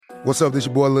What's up? This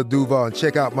your boy Lil Duval, and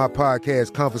check out my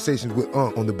podcast, Conversations with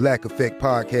Unc, on the Black Effect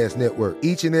Podcast Network.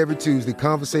 Each and every Tuesday,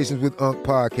 Conversations with Unc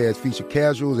podcast feature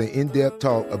casuals and in-depth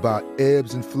talk about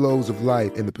ebbs and flows of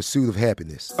life and the pursuit of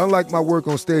happiness. Unlike my work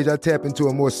on stage, I tap into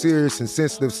a more serious and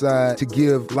sensitive side to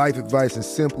give life advice and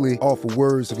simply offer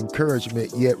words of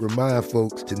encouragement, yet remind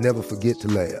folks to never forget to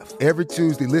laugh. Every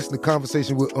Tuesday, listen to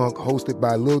Conversations with Unc, hosted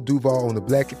by Lil Duval on the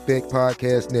Black Effect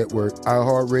Podcast Network,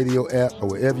 iHeartRadio app, or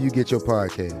wherever you get your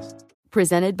podcasts.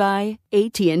 Presented by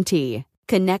AT&T.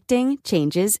 Connecting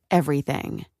changes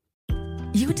everything.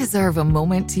 You deserve a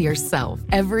moment to yourself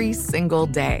every single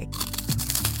day.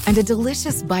 And a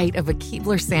delicious bite of a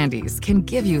Keebler Sandies can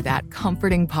give you that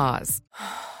comforting pause.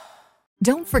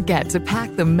 Don't forget to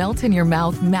pack the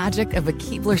melt-in-your-mouth magic of a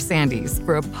Keebler Sandies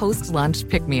for a post-lunch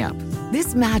pick-me-up.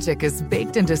 This magic is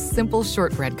baked into simple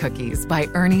shortbread cookies by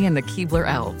Ernie and the Keebler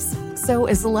Elves. So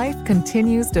as life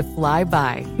continues to fly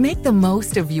by, make the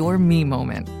most of your me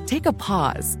moment. Take a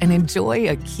pause and enjoy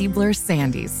a Keebler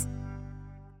Sandies.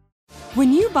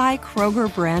 When you buy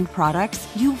Kroger brand products,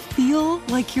 you feel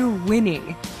like you're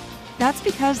winning. That's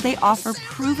because they offer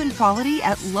proven quality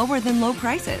at lower than low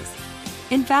prices.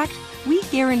 In fact, we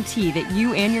guarantee that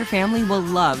you and your family will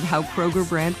love how Kroger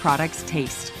brand products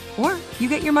taste, or you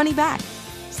get your money back.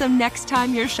 So next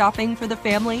time you're shopping for the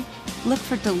family, look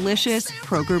for delicious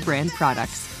Kroger brand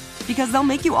products, because they'll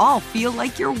make you all feel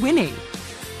like you're winning.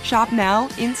 Shop now,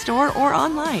 in-store, or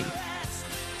online.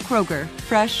 Kroger,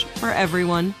 fresh for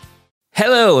everyone.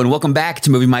 Hello, and welcome back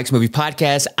to Movie Mike's Movie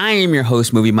Podcast. I am your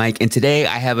host, Movie Mike, and today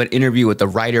I have an interview with the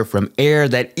writer from Air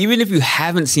that even if you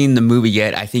haven't seen the movie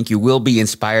yet, I think you will be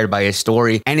inspired by his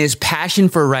story. And his passion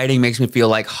for writing makes me feel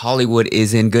like Hollywood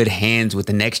is in good hands with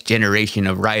the next generation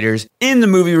of writers. In the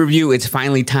movie review, it's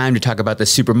finally time to talk about the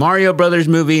Super Mario Brothers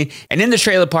movie. And in the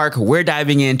trailer park, we're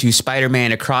diving into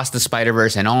Spider-Man Across the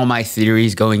Spider-Verse and all my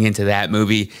theories going into that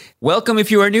movie. Welcome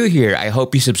if you are new here. I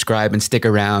hope you subscribe and stick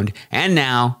around. And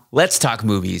now, let's talk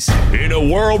movies. In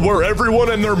a world where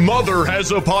everyone and their mother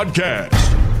has a podcast,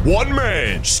 one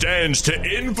man stands to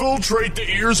infiltrate the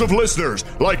ears of listeners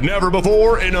like never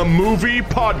before in a movie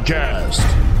podcast.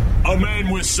 A man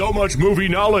with so much movie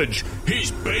knowledge, he's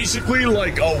basically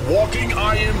like a walking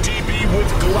IMDb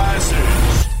with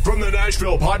glasses. From the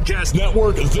Nashville Podcast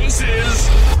Network, this is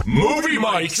Movie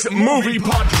Mike's Movie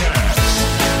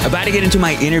Podcast. About to get into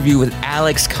my interview with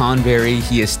Alex Convery.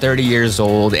 He is 30 years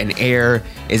old, and Air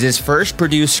is his first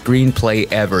produced screenplay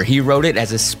ever. He wrote it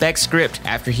as a spec script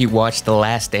after he watched The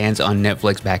Last Dance on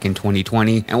Netflix back in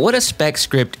 2020. And what a spec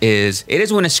script is, it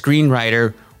is when a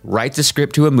screenwriter writes a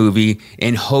script to a movie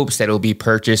in hopes that it will be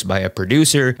purchased by a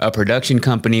producer, a production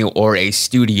company, or a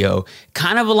studio.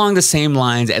 Kind of along the same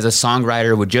lines as a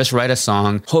songwriter would just write a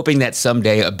song, hoping that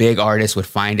someday a big artist would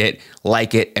find it,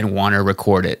 like it, and want to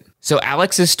record it. So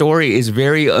Alex's story is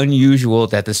very unusual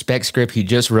that the spec script he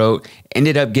just wrote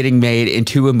ended up getting made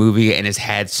into a movie and has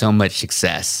had so much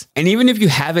success. And even if you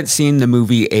haven't seen the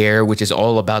movie Air, which is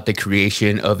all about the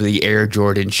creation of the Air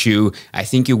Jordan shoe, I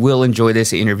think you will enjoy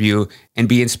this interview and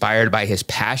be inspired by his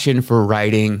passion for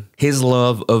writing, his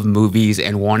love of movies,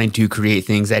 and wanting to create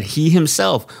things that he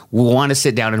himself will want to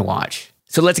sit down and watch.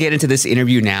 So let's get into this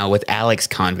interview now with Alex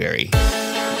Convery.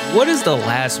 What has the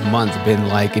last month been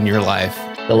like in your life?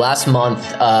 The last month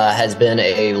has been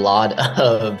a lot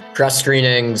of press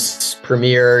screenings,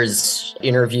 premieres,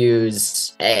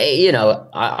 interviews.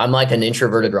 I'm like an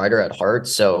introverted writer at heart.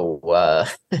 So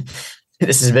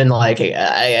this has been like,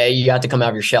 you have to come out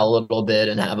of your shell a little bit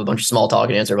and have a bunch of small talk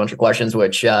and answer a bunch of questions,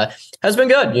 which has been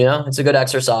good. It's a good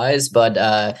exercise,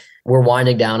 but we're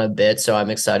winding down a bit. So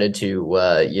I'm excited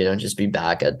to, just be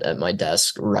back at my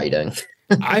desk writing.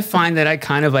 I find that I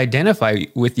kind of identify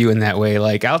with you in that way.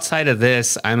 Like outside of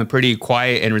this, I'm a pretty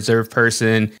quiet and reserved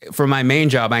person. For my main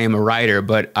job, I am a writer,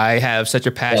 but I have such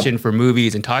a passion for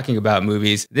movies and talking about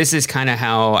movies. This is kind of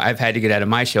how I've had to get out of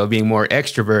my shell, being more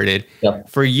extroverted. Yep.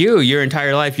 For you, your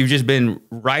entire life, you've just been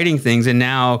writing things, and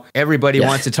now everybody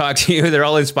wants to talk to you. They're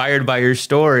all inspired by your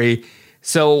story.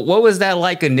 So what was that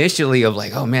like initially of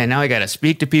like, oh man, now I got to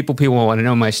speak to people. People want to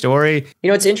know my story.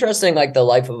 It's interesting, like the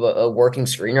life of a working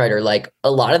screenwriter, like a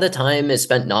lot of the time is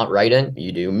spent not writing.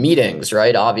 You do meetings,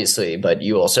 right? Obviously, but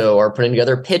you also are putting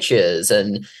together pitches,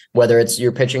 and whether it's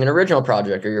you're pitching an original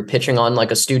project or you're pitching on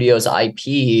like a studio's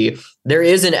IP, there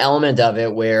is an element of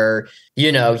it where,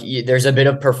 there's a bit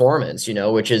of performance,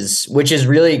 which is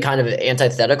really kind of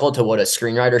antithetical to what a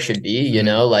screenwriter should be,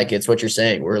 like it's what you're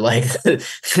saying. We're like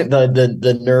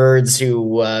the nerds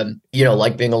who,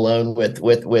 like being alone with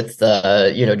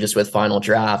just with final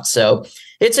drafts. So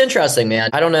It's interesting, man.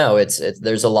 I don't know. It's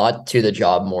there's a lot to the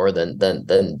job more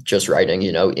than just writing,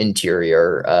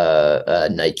 interior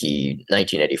Nike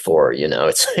 1984,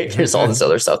 it's like there's all this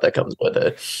other stuff that comes with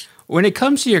it. When it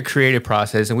comes to your creative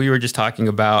process, and we were just talking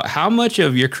about how much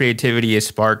of your creativity is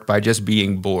sparked by just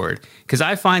being bored. Because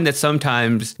I find that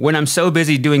sometimes when I'm so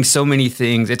busy doing so many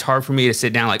things, it's hard for me to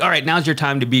sit down like, all right, now's your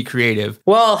time to be creative.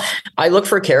 Well, I look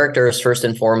for characters first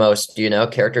and foremost,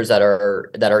 characters that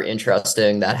are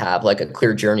interesting, that have like a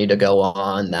clear journey to go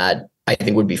on, that I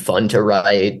think would be fun to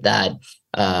write, that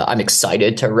I'm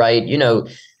excited to write.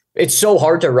 It's so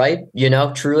hard to write,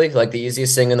 truly, like the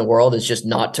easiest thing in the world is just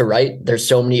not to write. There's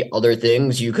so many other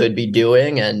things you could be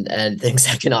doing and things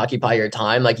that can occupy your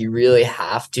time. Like you really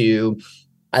have to,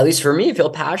 at least for me, feel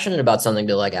passionate about something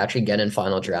to like actually get in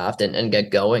final draft and get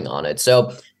going on it.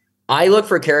 So I look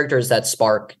for characters that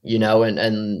spark,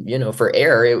 and for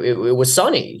Air, it was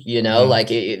Sunny,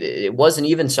 like it wasn't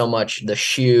even so much the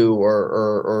shoe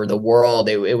or the world.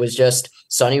 It was just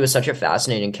Sunny was such a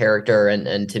fascinating character.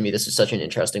 And to me, this is such an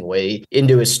interesting way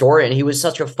into his story. And he was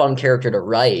such a fun character to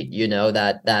write,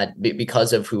 that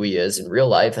because of who he is in real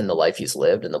life and the life he's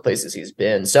lived and the places he's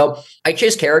been. So I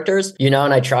chase characters, and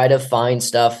I try to find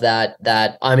stuff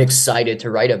that I'm excited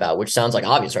to write about, which sounds like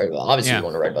obvious, right? Well, obviously you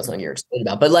want to write about something you're excited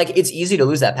about, but like, it's easy to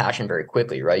lose that passion very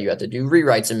quickly, right? You have to do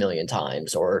rewrites a million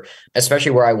times, or especially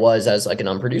where I was as like an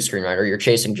unproduced screenwriter, you're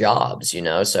chasing jobs,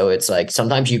 so it's like,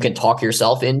 sometimes you can talk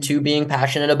yourself into being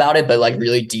passionate about it, but like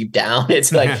really deep down,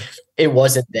 it's like, it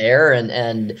wasn't there.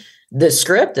 And the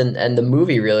script and the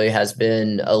movie really has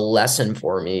been a lesson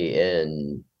for me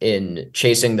in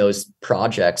chasing those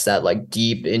projects that like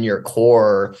deep in your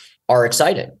core are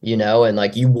exciting, and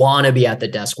like you want to be at the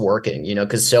desk working,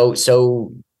 because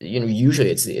so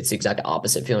usually it's the exact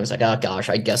opposite feeling. It's like, oh gosh,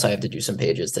 I guess I have to do some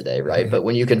pages today, right? But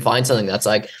when you can find something that's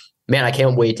like, man, I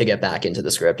can't wait to get back into the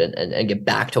script and get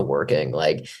back to working,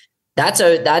 like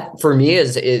that for me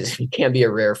is can be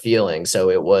a rare feeling. So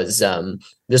it was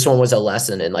this one was a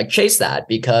lesson in like chase that,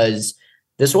 because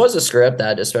this was a script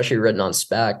that, especially written on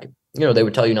spec, they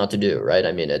would tell you not to do, right?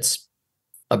 I mean, it's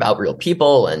about real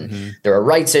people and there are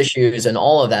rights issues and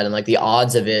all of that. And like the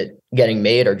odds of it getting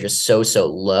made are just so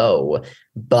low.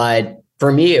 But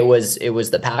for me, it was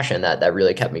the passion that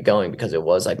really kept me going, because it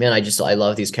was like, man, I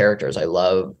love these characters. I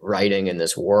love writing in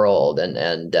this world.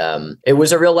 And it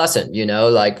was a real lesson,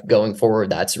 like going forward,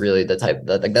 that's really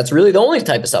that's really the only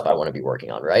type of stuff I want to be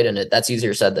working on. Right. And that's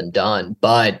easier said than done.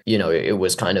 But, it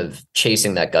was kind of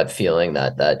chasing that gut feeling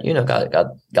that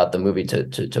got the movie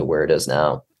to where it is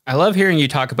now. I love hearing you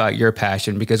talk about your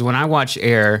passion, because when I watched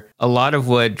Air, a lot of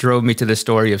what drove me to the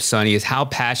story of Sunny is how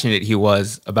passionate he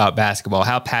was about basketball,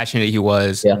 how passionate he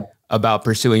was about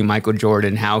pursuing Michael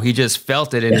Jordan, how he just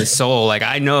felt it in his soul. Like,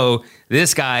 I know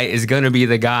this guy is going to be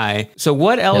the guy. So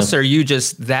what else are you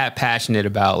just that passionate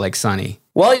about, like Sunny?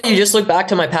 Well, you just look back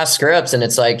to my past scripts and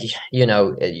it's like, you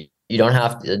don't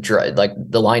have to like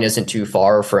the line isn't too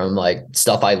far from like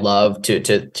stuff I love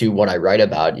to what I write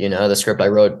about. The script I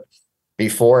wrote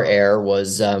before Air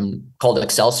was called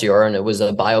Excelsior, and it was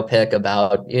a biopic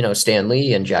about, Stan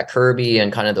Lee and Jack Kirby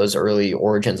and kind of those early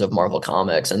origins of Marvel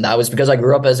Comics. And that was because I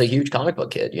grew up as a huge comic book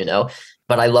kid,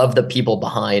 but I love the people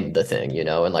behind the thing,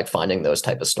 and like finding those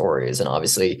type of stories. And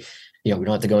obviously, we don't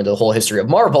have to go into the whole history of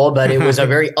Marvel, but it was a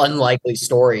very unlikely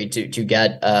story to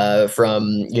get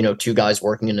from, two guys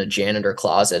working in a janitor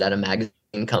closet at a magazine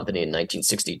company in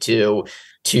 1962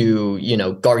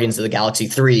 to, Guardians of the Galaxy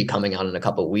 3 coming out in a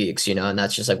couple of weeks, and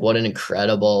that's just like, what an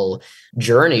incredible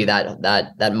journey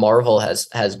that Marvel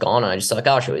has gone on. I just thought,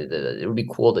 gosh, it would be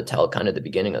cool to tell kind of the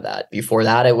beginning of that. Before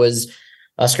that, it was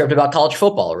a script about college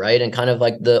football, right? And kind of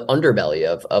like the underbelly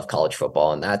of college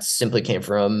football. And that simply came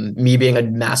from me being a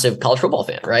massive college football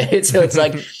fan, right? So it's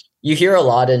like, you hear a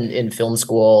lot in film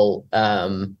school,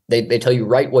 they tell you,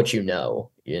 write what you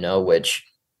know, which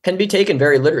can be taken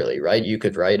very literally, right? You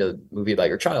could write a movie about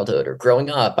your childhood or growing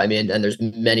up. I mean, and there's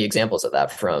many examples of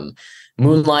that, from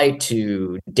Moonlight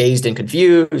to Dazed and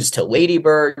Confused to Lady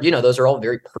Bird. Those are all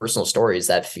very personal stories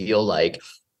that feel like,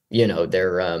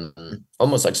 they're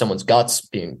almost like someone's guts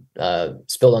being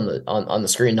spilled on the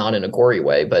screen, not in a gory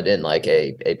way, but in like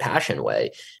a passion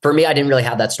way. For me, I didn't really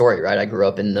have that story, right? I grew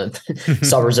up in the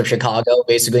suburbs of Chicago,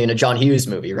 basically in a John Hughes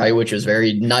movie, right? Which was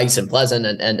very nice and pleasant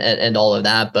and all of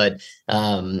that. But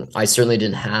I certainly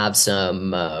didn't have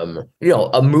some,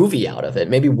 a movie out of it.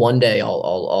 Maybe one day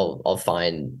I'll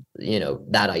find,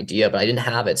 that idea, but I didn't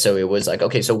have it. So it was like,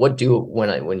 okay, so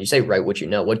when you say write what you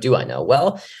know, what do I know?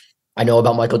 Well, I know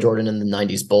about Michael Jordan and the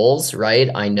 90s Bulls, right?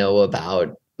 I know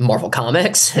about Marvel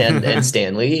Comics and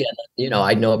Stan Lee, and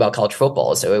I know about college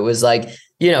football. So it was like,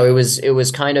 it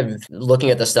was kind of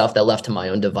looking at the stuff that left to my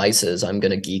own devices, I'm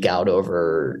going to geek out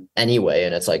over anyway.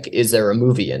 And it's like, is there a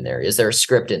movie in there? Is there a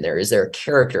script in there? Is there a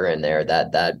character in there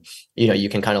that you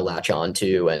can kind of latch on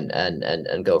to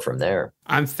and go from there?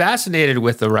 I'm fascinated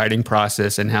with the writing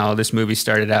process and how this movie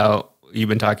started out. You've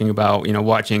been talking about,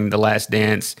 watching The Last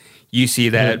Dance. You see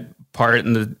that part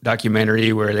in the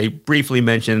documentary where they briefly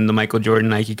mention the Michael Jordan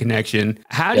Nike connection.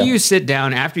 How do you sit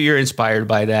down after you're inspired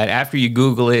by that, after you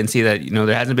Google it and see that,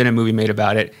 there hasn't been a movie made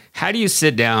about it? How do you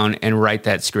sit down and write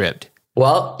that script?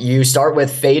 Well, you start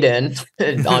with fade in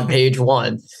on page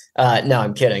 1. No,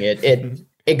 I'm kidding.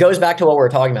 It goes back to what we're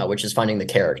talking about, which is finding the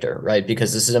character, right?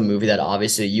 Because this is a movie that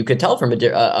obviously you could tell from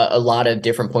a lot of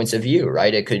different points of view,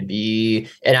 right? It could be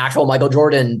an actual Michael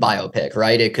Jordan biopic,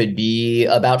 right? It could be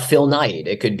about Phil Knight.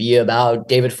 It could be about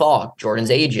David Falk,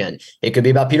 Jordan's agent. It could be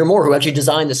about Peter Moore, who actually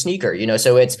designed the sneaker,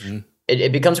 So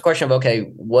it becomes a question of, okay,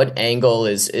 what angle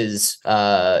is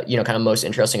kind of most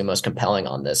interesting and most compelling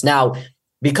on this? Now,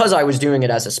 because I was doing it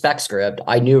as a spec script,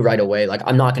 I knew right away, like,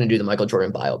 I'm not going to do the Michael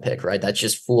Jordan biopic, right? That's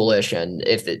just foolish. And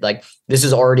this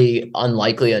is already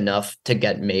unlikely enough to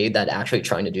get made, that actually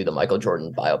trying to do the Michael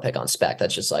Jordan biopic on spec,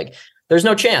 that's just like, there's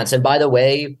no chance. And by the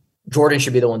way, Jordan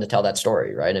should be the one to tell that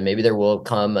story, right? And maybe there will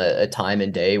come a time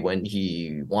and day when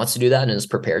he wants to do that and is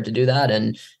prepared to do that.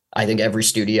 And I think every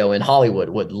studio in Hollywood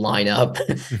would line up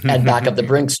and back up the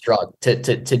Brinks truck to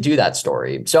do that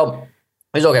story. So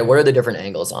it's okay, what are the different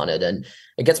angles on it? And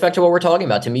it gets back to what we're talking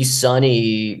about. To me,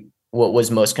 Sonny, what was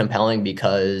most compelling,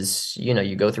 because,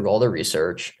 you go through all the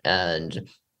research, and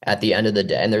at the end of the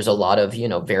day, and there's a lot of,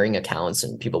 varying accounts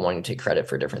and people wanting to take credit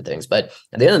for different things. But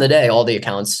at the end of the day, all the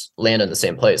accounts land in the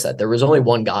same place, that there was only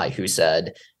one guy who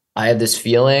said, I have this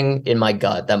feeling in my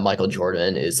gut that Michael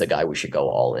Jordan is the guy we should go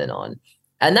all in on.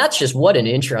 And that's just what an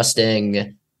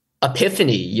interesting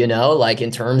epiphany, like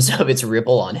in terms of its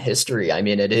ripple on history. I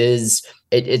mean,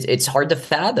 it's hard to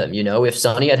fathom, if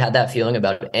Sonny had that feeling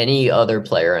about any other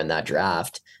player in that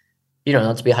draft,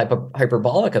 not to be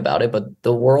hyperbolic about it, but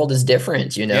the world is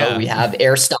different. We have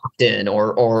Air Stockton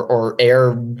or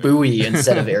Air Bowie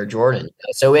instead of Air Jordan.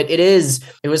 So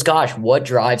it was, gosh, what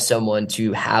drives someone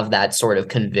to have that sort of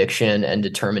conviction and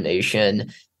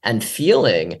determination and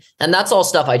feeling? And that's all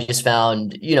stuff I just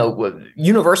found,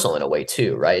 universal in a way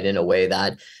too, right? In a way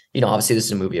that, obviously this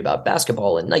is a movie about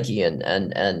basketball and Nike and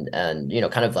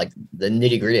kind of like the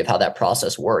nitty gritty of how that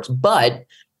process works. But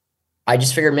I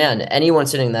just figured, man, anyone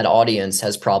sitting in that audience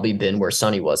has probably been where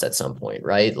Sonny was at some point,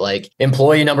 right? Like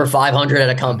employee number 500 at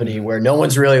a company where no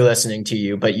one's really listening to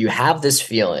you, but you have this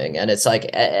feeling. And it's like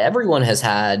everyone has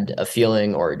had a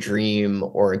feeling or a dream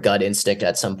or a gut instinct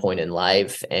at some point in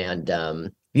life, and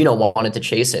wanted to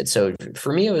chase it. So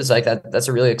for me, it was like that's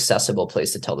a really accessible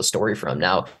place to tell the story from.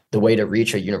 Now, the way to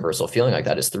reach a universal feeling like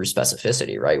that is through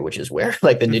specificity, right? Which is where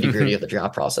like the nitty gritty of the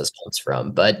draft process comes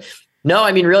from. But no,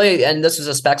 I mean, really, and this was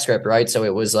a spec script, right? So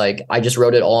it was like, I just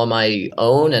wrote it all on my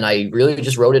own, and I really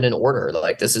just wrote it in order.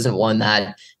 Like, this isn't one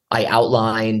that I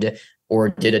outlined or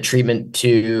did a treatment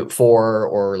for,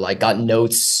 or like got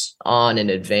notes on in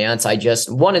advance.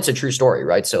 It's a true story,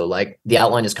 right? So like the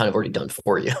outline is kind of already done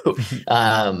for you,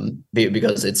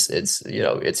 because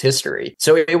it's history.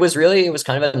 So it was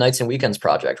kind of a nights and weekends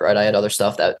project, right? I had other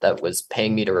stuff that was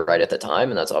paying me to write at the time,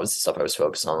 and that's obviously stuff I was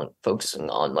focusing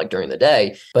on like during the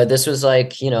day. But this was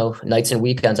like, nights and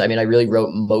weekends. I mean, I really wrote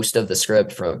most of the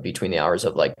script from between the hours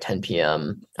of like 10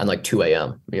 p.m. and like 2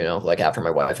 a.m., like after my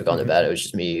wife had gone to bed, it was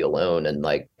just me alone and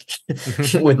like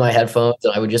with my headphones,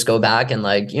 and I would just go back and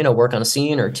like, work on a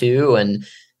scene or two. And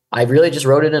I really just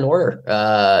wrote it in order.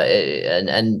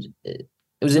 And it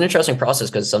was an interesting process,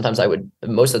 because sometimes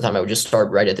most of the time I would just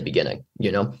start right at the beginning,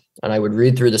 and I would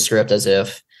read through the script as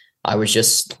if I was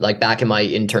just like back in my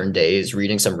intern days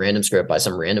reading some random script by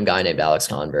some random guy named Alex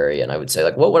Convery. And I would say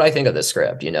like, what would I think of this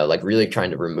script? Like really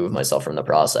trying to remove myself from the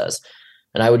process.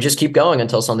 And I would just keep going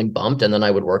until something bumped, and then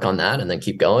I would work on that and then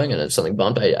keep going. And if something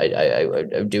bumped, I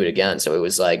would do it again. So it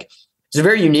was like, it's a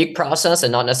very unique process,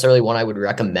 and not necessarily one I would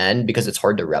recommend, because it's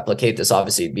hard to replicate. This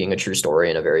obviously being a true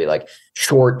story in a very like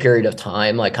short period of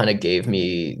time, like kind of gave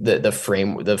me the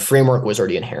framework was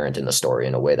already inherent in the story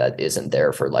in a way that isn't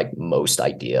there for like most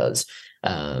ideas.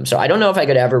 So I don't know if I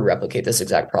could ever replicate this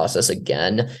exact process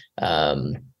again.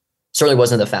 Certainly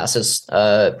wasn't the fastest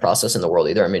process in the world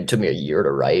either. I mean, it took me a year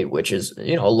to write, which is,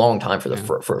 a long time for the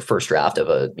for a first draft of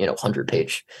a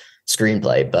 100-page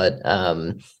screenplay. But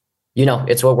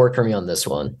it's what worked for me on this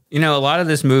one. A lot of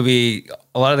this movie,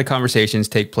 a lot of the conversations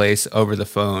take place over the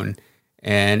phone.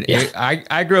 And Yeah.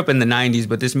 I grew up in the 90s,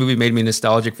 but this movie made me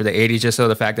nostalgic for the 80s, just so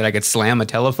the fact that I could slam a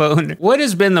telephone. What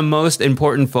has been the most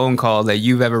important phone call that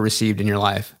you've ever received in your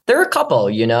life? There are a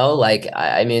couple, like,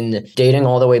 I mean, dating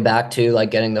all the way back to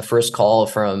like getting the first call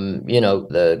from,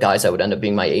 the guys that would end up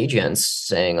being my agents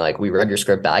saying like, we read your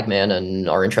script, Bagman, and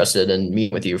are interested in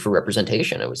meeting with you for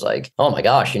representation. It was like, oh my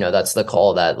gosh, that's the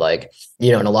call that like,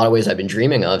 in a lot of ways I've been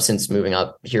dreaming of since moving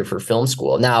up here for film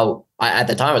school. Now, at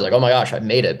the time, I was like, oh my gosh, I've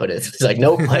made it. But it's like,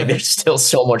 nope, like there's still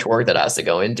so much work that has to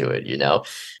go into it,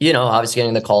 obviously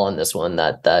getting the call on this one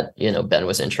that Ben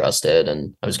was interested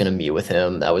and I was going to meet with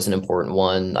him. That was an important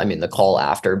one. I mean, the call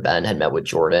after Ben had met with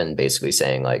Jordan, basically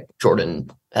saying like, Jordan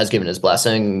has given his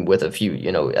blessing with a few,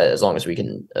 as long as we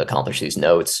can accomplish these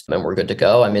notes and we're good to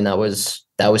go. I mean, that was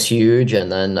huge.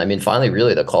 And then, I mean, finally,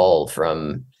 really the call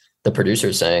from the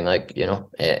producers saying like,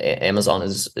 Amazon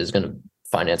is going to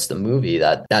finance the movie.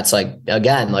 That's like,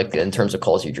 again, like in terms of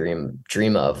calls you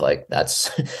dream of, like that's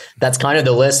kind of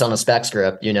the list on a spec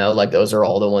script, like those are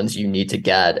all the ones you need to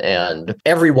get, and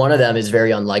every one of them is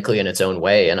very unlikely in its own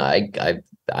way. And I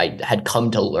had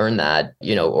come to learn that,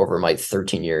 over my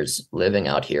 13 years living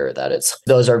out here, that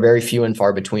those are very few and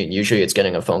far between. Usually it's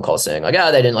getting a phone call saying like,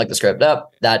 they didn't like the script.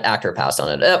 That actor passed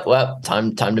on it. Well,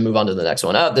 time to move on to the next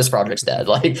one. This project's dead.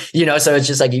 Like, so it's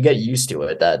just like, you get used to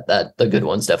it, that the good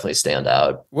ones definitely stand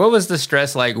out. What was the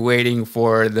stress like waiting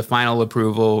for the final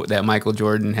approval that Michael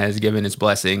Jordan has given his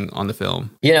blessing on the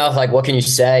film? Like, what can you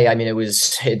say? I mean,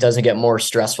 it doesn't get more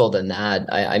stressful than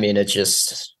that. I mean, it's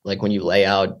just like when you lay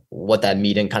out what that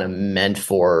meeting kind of meant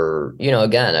for,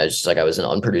 again, I was an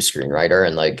unproduced screenwriter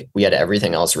and like we had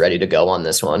everything else ready to go on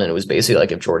this one. And it was basically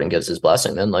like, if Jordan gives his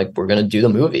blessing, then like, we're going to do the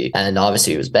movie. And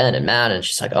obviously it was Ben and Matt, and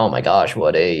she's like, oh my gosh,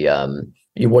 what a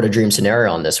dream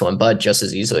scenario on this one. But just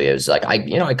as easily, it was like,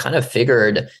 I kind of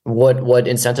figured what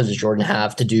incentives does Jordan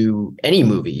have to do any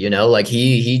movie, like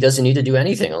he doesn't need to do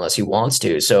anything unless he wants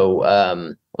to.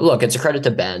 So, look, it's a credit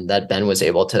to Ben that Ben was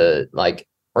able to like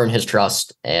earn his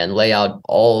trust and lay out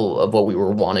all of what we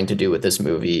were wanting to do with this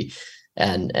movie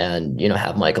and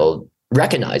have Michael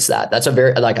recognize that. That's a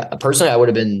very, like, personally, I would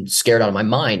have been scared out of my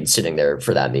mind sitting there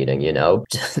for that meeting,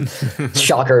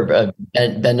 shocker.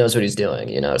 Ben knows what he's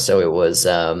doing, so it was,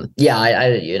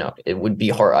 it would be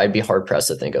hard. I'd be hard pressed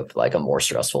to think of like a more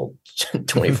stressful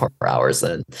 24 hours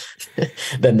than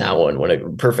that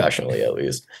one, professionally, at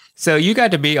least. So you got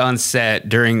to be on set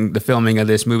during the filming of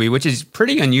this movie, which is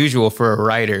pretty unusual for a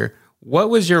writer.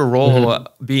 What was your role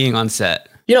being on set?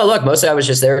 Look, mostly I was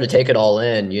just there to take it all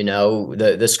in.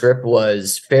 The script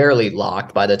was fairly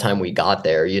locked by the time we got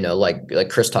there. Like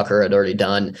Chris Tucker had already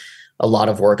done a lot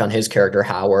of work on his character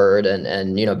Howard, and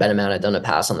Ben and Matt had done a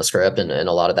pass on the script, and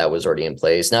a lot of that was already in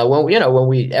place. Now,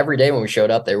 every day when we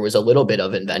showed up, there was a little bit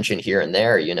of invention here and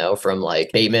there, from like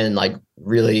Bateman, like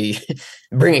really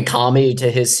bringing comedy to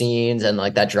his scenes and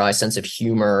like that dry sense of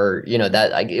humor,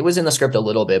 that like, it was in the script a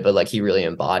little bit, but like he really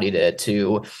embodied it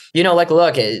to, like,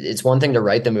 look, it's one thing to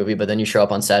write the movie, but then you show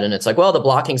up on set and it's like, well, the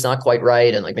blocking's not quite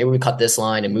right. And like, maybe we cut this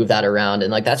line and move that around.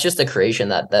 And like, that's just the creation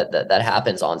that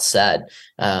happens on set.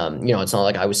 It's not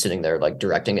like I was sitting there like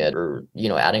directing it or,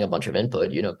 adding a bunch of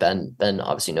input. Ben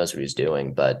obviously knows what he's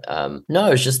doing, but no,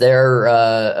 it was just there,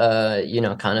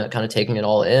 kind of taking it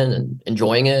all in and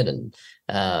enjoying it and,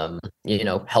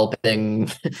 helping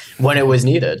when it was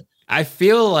needed. I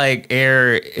feel like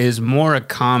Air is more a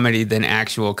comedy than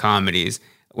actual comedies.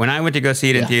 When I went to go see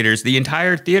it in theaters, the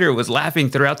entire theater was laughing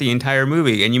throughout the entire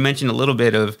movie. And you mentioned a little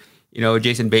bit of,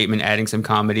 Jason Bateman adding some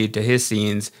comedy to his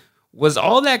scenes. Was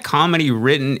all that comedy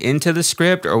written into the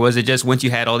script, or was it just once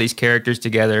you had all these characters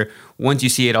together, once you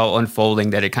see it all unfolding,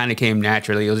 that it kind of came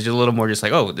naturally? It was just a little more just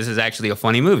like, oh, this is actually a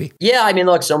funny movie. Yeah, I mean,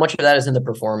 look, so much of that is in the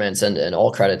performance and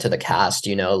all credit to the cast,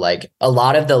 like a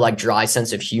lot of the like dry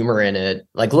sense of humor in it.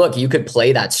 Like, look, you could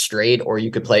play that straight or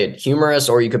you could play it humorous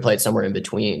or you could play it somewhere in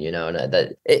between,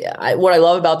 and what I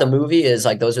love about the movie is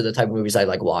like, those are the type of movies I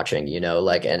like watching,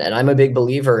 like, and I'm a big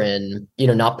believer in,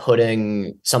 not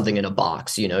putting something in a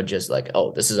box, just like,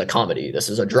 oh, this is a comedy, this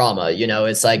is a drama,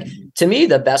 it's like, to me,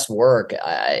 the best work,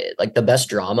 the best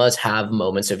dramas have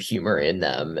moments of humor in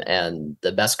them, and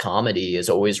the best comedy is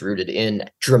always rooted in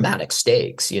dramatic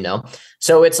stakes,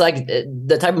 so it's like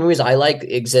the type of movies I like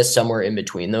exist somewhere in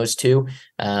between those two.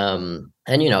 And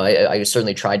I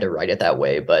certainly tried to write it that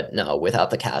way, but no, without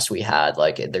the cast we had,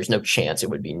 like, there's no chance it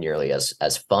would be nearly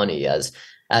as funny as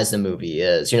the movie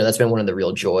is. That's been one of the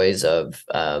real joys of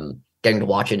getting to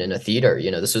watch it in a theater.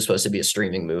 This was supposed to be a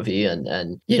streaming movie,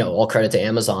 and all credit to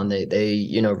Amazon. They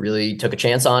really took a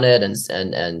chance on it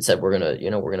and said we're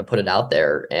gonna put it out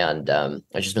there. And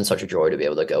it's just been such a joy to be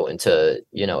able to go into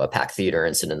a packed theater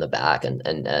and sit in the back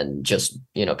and just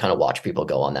kind of watch people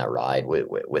go on that ride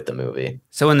with the movie.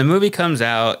 So when the movie comes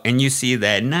out and you see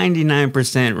that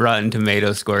 99% Rotten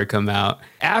Tomatoes score come out,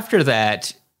 after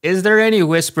that, is there any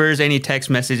whispers, any text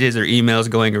messages or emails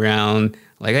going around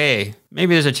like, hey,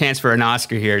 maybe there's a chance for an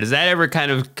Oscar here? Does that ever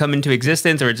kind of come into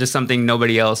existence, or it's just something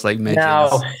nobody else like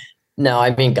mentions? No,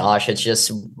 I mean, gosh, it's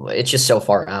just so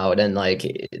far out, and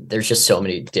like there's just so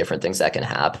many different things that can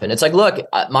happen. It's like, look,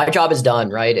 my job is done,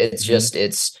 right? It's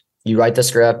just you write the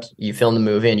script, you film the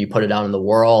movie, and you put it out in the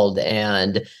world.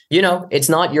 And, it's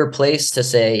not your place to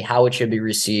say how it should be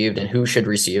received and who should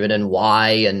receive it and why,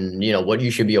 and, what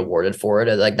you should be awarded for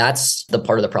it. Like, that's the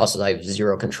part of the process I have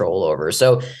zero control over.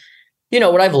 So,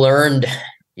 what I've learned,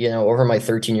 over my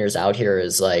 13 years out here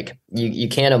is like, you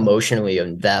can't emotionally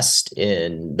invest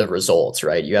in the results,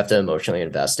 right? You have to emotionally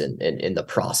invest in the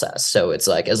process. So it's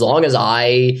like, as long as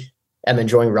I am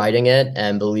enjoying writing it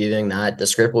and believing that the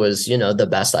script was, the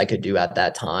best I could do at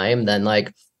that time, then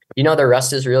like, the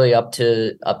rest is really up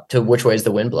to which way is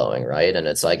the wind blowing, right? And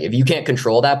it's like, if you can't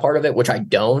control that part of it, which I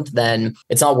don't, then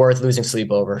it's not worth losing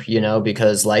sleep over,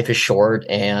 because life is short,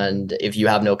 and if you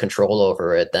have no control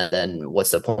over it, then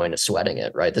what's the point of sweating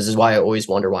it, right? This is why I always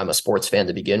wonder why I'm a sports fan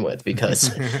to begin with,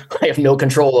 because I have no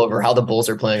control over how the Bulls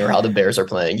are playing or how the Bears are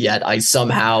playing, yet I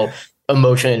somehow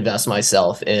emotionally invest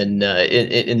myself in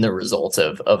the results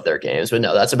of their games. But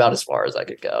no, that's about as far as I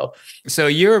could go. So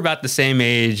you're about the same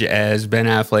age as Ben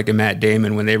Affleck and Matt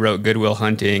Damon when they wrote Good Will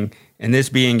Hunting, and this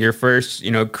being your first,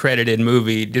 credited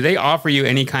movie. Do they offer you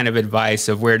any kind of advice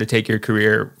of where to take your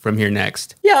career from here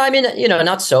next? Yeah, I mean,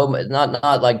 not so much,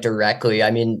 not like directly.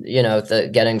 I mean, the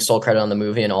getting sole credit on the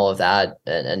movie and all of that,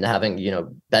 and having,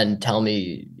 Ben tell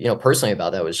me, personally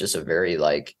about that was just a very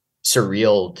like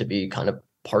surreal to be kind of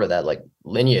part of that like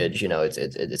lineage.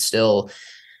 It's still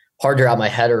hard to wrap my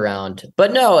head around.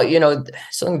 But no,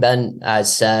 something Ben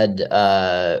has said,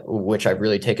 which I've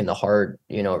really taken to heart,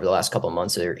 over the last couple of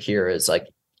months here, is like,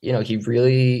 he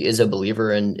really is a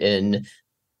believer in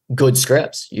good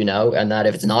scripts, and that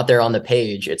if it's not there on the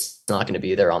page, it's not going to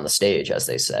be there on the stage, as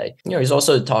they say. He's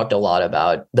also talked a lot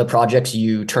about the projects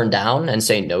you turn down and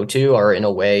say no to are in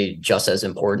a way just as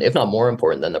important, if not more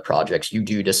important, than the projects you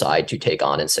do decide to take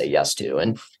on and say yes to.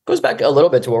 And it goes back a little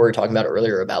bit to what we were talking about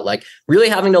earlier about like really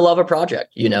having to love a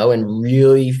project, and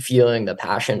really feeling the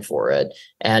passion for it.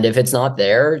 And if it's not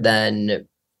there, then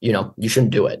you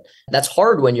shouldn't do it. That's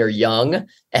hard when you're young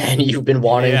and you've been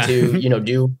wanting to,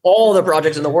 do all the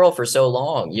projects in the world for so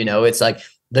long. It's like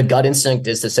the gut instinct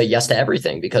is to say yes to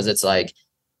everything, because it's like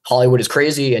Hollywood is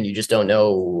crazy and you just don't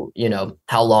know,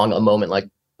 how long a moment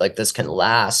like this can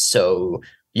last. So,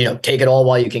 take it all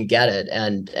while you can get it.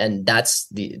 And that's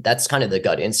kind of the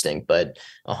gut instinct, but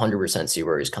 100% see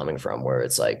where he's coming from, where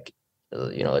it's like,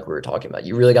 like we were talking about,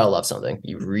 you really got to love something.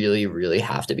 You really, really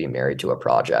have to be married to a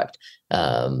project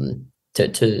to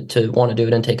want to do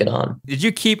it and take it on. Did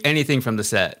you keep anything from the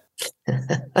set?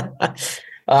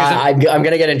 I'm going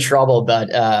to get in trouble, but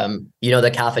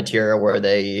the cafeteria where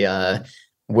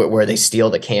they steal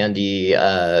the candy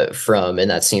from, in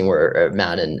that scene where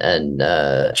Matt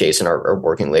and Jason are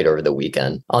working late over the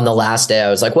weekend. On the last day, I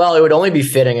was like, well, it would only be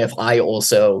fitting if I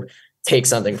also take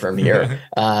something from here.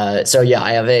 So yeah,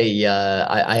 I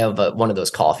have one of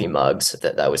those coffee mugs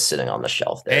that was sitting on the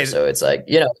shelf there. Hey, so it's like,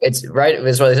 it's right.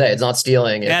 It's what they say. It's not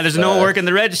stealing. Yeah. There's no work in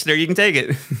the register. You can take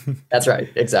it. That's right.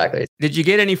 Exactly. Did you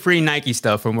get any free Nike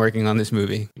stuff from working on this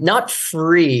movie? Not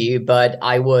free, but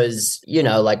I was,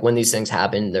 like when these things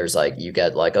happen, there's like, you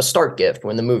get like a start gift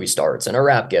when the movie starts and a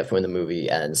wrap gift when the movie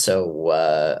ends.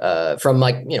 So from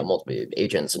like, multiple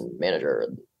agents and manager,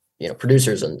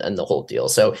 producers and the whole deal.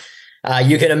 So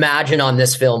you can imagine on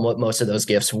this film what most of those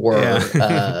gifts were,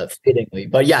 fittingly.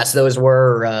 But yes, those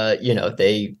were,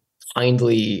 they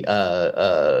kindly,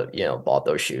 bought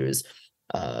those shoes.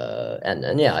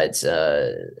 And yeah,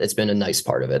 it's been a nice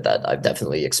part of it that I've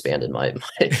definitely expanded my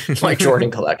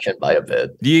Jordan collection by a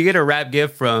bit. Do you get a wrap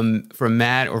gift from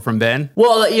Matt or from Ben?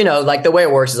 Well, like the way it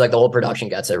works is like the whole production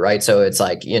gets it, right? So it's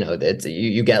like,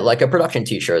 you get like a production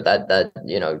t-shirt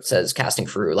that says casting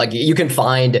crew. Like you can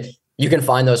find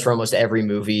those for almost every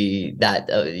movie that,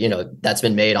 that's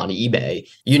been made on eBay.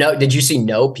 Did you see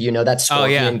Nope? That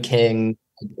Scorpion King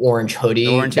orange hoodie,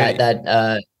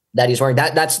 that he's wearing?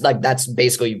 That's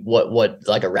basically what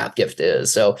like a wrap gift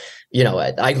is. So,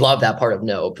 I love that part of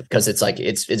Nope because it's like,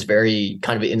 it's very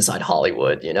kind of inside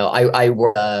Hollywood. When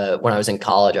I was in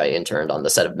college, I interned on the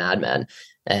set of Mad Men.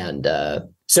 And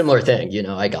similar thing, you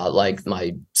know, I got like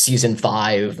my season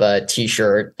 5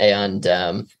 t-shirt, and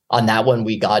on that one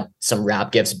we got some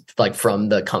wrap gifts like from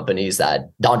the companies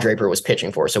that Don Draper was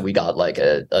pitching for. So we got like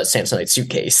a Samsonite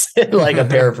suitcase, like a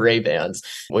pair of Ray-Bans,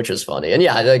 which was funny. And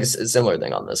yeah, I think it's a similar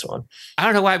thing on this one. I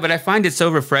don't know why, but I find it so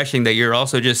refreshing that you're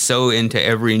also just so into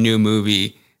every new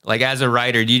movie. Like as a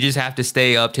writer, do you just have to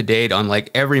stay up to date on like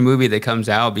every movie that comes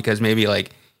out because maybe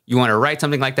like you want to write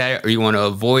something like that, or you want to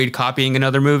avoid copying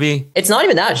another movie? It's not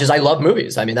even that. It's just I love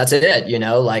movies. I mean, that's it. You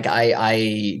know, like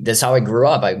that's how I grew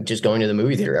up. I just going to the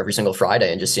movie theater every single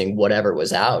Friday and just seeing whatever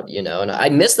was out, you know. And I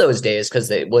miss those days because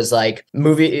it was like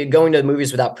going to the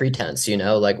movies without pretense, you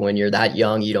know, like when you're that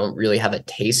young, you don't really have a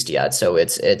taste yet. So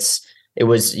it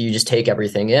was you just take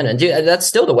everything in. And dude, that's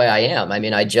still the way I am. I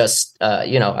mean, I just,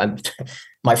 you know,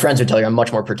 my friends would tell you I'm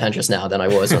much more pretentious now than I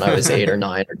was when I was 8 or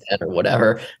 9 or 10 or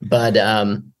whatever. But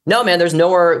no, man, there's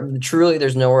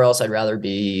nowhere else I'd rather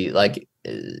be like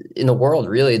in the world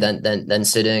really than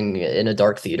sitting in a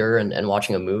dark theater and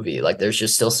watching a movie. Like there's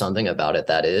just still something about it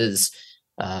that is,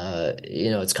 you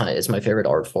know, it's my favorite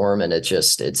art form. And I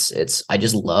just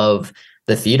love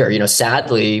the theater, you know.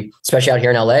 Sadly, especially out here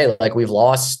in LA, like we've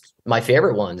lost my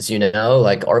favorite ones, you know,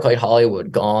 like ArcLight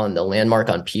Hollywood gone, the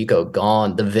Landmark on Pico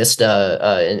gone, the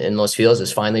Vista in Los Feliz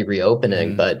is finally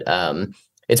reopening. But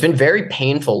it's been very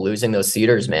painful losing those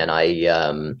theaters, man.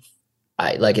 I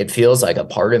like, it feels like a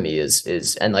part of me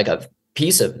is and like a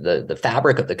piece of the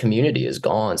fabric of the community is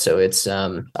gone. So it's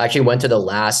I actually went to the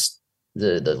last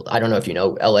the I don't know if you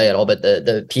know LA at all, but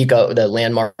the Pico, the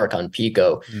Landmark on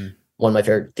Pico, one of my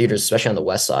favorite theaters, especially on the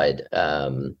west side,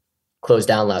 closed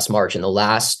down last March. And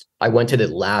I went to the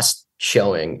last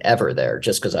showing ever there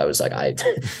just because I was like,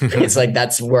 it's like,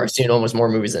 that's where I've seen almost more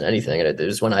movies than anything. And it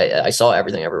was when I saw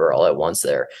Everything Everywhere All at Once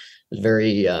there. It was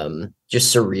very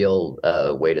just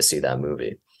surreal way to see that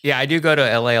movie. Yeah, I do go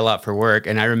to LA a lot for work.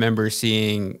 And I remember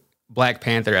seeing Black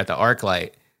Panther at the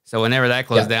ArcLight. So whenever that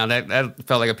closed down, that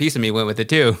felt like a piece of me went with it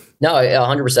too. No,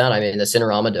 100%. I mean, the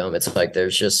Cinerama Dome, it's like,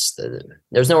 there's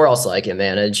nowhere else like it,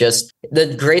 man. It just,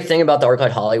 the great thing about the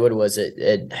ArcLight Hollywood was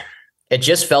it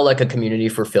just felt like a community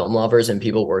for film lovers and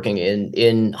people working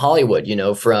in Hollywood, you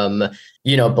know, from,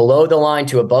 you know, below the line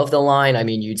to above the line. I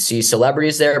mean, you'd see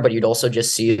celebrities there, but you'd also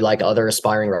just see like other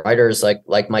aspiring writers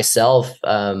like myself,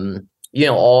 you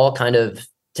know, all kind of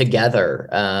together,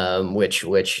 which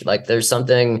like there's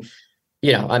something,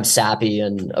 you know, I'm sappy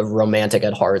and a romantic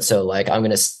at heart. So like, I'm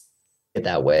going to say it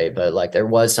that way, but like there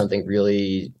was something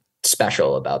really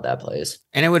special about that place.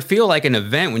 And it would feel like an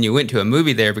event when you went to a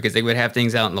movie there because they would have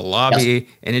things out in the lobby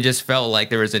and it just felt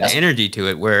like there was an energy to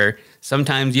it where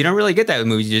sometimes you don't really get that with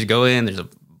movies. You just go in, there's a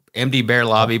empty bare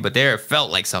lobby, but there it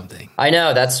felt like something. I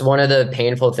know that's one of the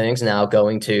painful things now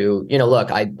going to, you know,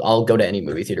 look, I'll go to any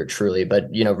movie theater truly,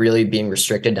 but you know, really being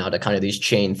restricted now to kind of these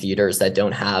chain theaters that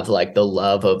don't have like the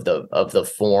love of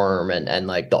the form and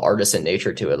like the artisan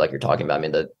nature to it. Like you're talking about, I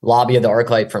mean, the lobby of the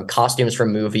ArcLight, from costumes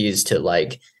from movies to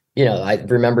like, you know, I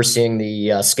remember seeing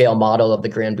the scale model of the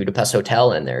Grand Budapest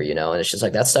Hotel in there, you know, and it's just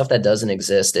like that stuff that doesn't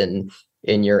exist in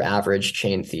your average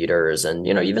chain theaters. And,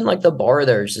 you know, even like the bar,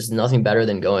 there's just nothing better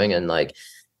than going and like,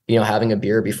 you know, having a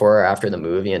beer before or after the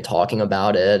movie and talking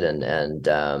about it.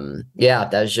 And yeah,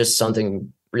 that's just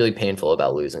something really painful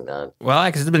about losing that. Well,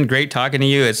 Alex, it's been great talking to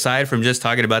you. Aside from just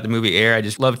talking about the movie Air, I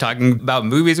just love talking about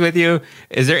movies with you.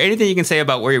 Is there anything you can say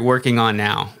about where you're working on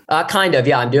now? Kind of,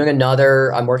 yeah. I'm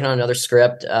working on another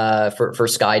script for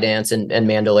Skydance and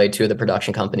Mandalay, two of the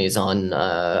production companies on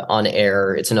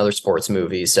Air. It's another sports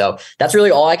movie. So that's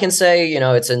really all I can say. You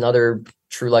know, it's another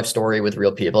true life story with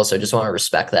real people. So I just want to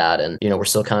respect that. And, you know, we're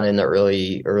still kind of in the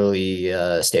early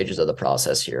stages of the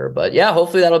process here, but yeah,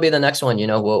 hopefully that'll be the next one. You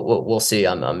know, we'll see.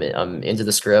 I'm into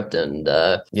the script and,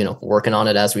 you know, working on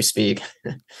it as we speak.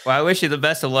 Well, I wish you the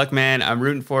best of luck, man. I'm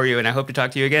rooting for you and I hope to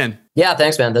talk to you again. Yeah.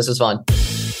 Thanks, man. This was fun.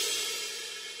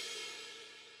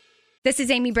 This is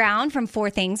Amy Brown from 4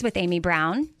 Things with Amy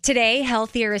Brown. Today,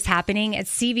 Healthier is happening at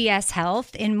CVS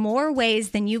Health in more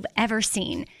ways than you've ever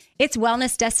seen. It's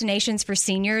wellness destinations for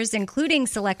seniors, including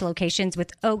select locations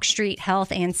with Oak Street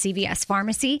Health and CVS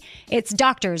Pharmacy. It's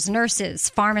doctors, nurses,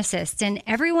 pharmacists, and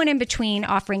everyone in between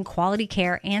offering quality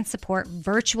care and support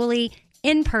virtually,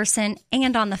 in person,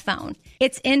 and on the phone.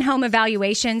 It's in-home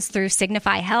evaluations through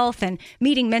Signify Health and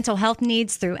meeting mental health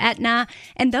needs through Aetna.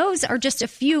 And those are just a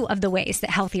few of the ways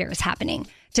that Healthier is happening.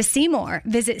 To see more,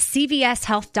 visit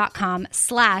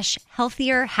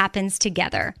cvshealth.com/healthier happens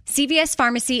together. CVS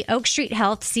Pharmacy, Oak Street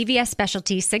Health, CVS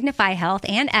Specialty, Signify Health,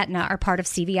 and Aetna are part of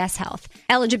CVS Health.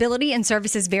 Eligibility and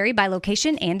services vary by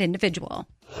location and individual.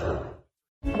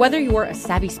 Whether you're a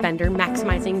savvy spender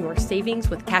maximizing your savings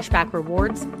with cashback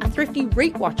rewards, a thrifty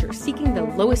rate watcher seeking the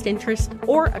lowest interest,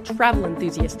 or a travel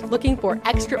enthusiast looking for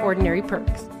extraordinary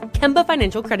perks, Kemba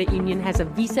Financial Credit Union has a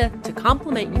visa to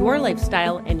complement your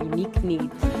lifestyle and unique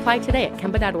needs. Apply today at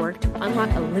Kemba.org to unlock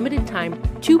a limited time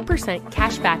 2%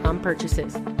 cash back on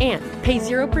purchases and pay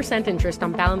 0% interest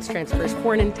on balance transfers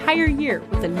for an entire year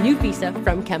with a new visa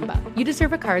from Kemba. You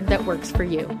deserve a card that works for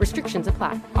you. Restrictions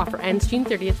apply. Offer ends June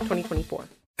 30th, 2024.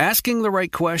 Asking the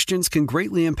right questions can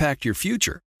greatly impact your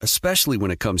future, especially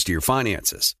when it comes to your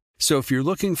finances. So if you're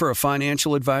looking for a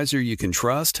financial advisor you can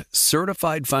trust,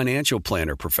 certified financial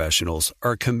planner professionals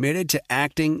are committed to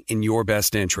acting in your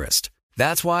best interest.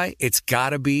 That's why it's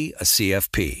got to be a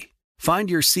CFP.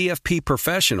 Find your CFP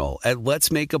professional at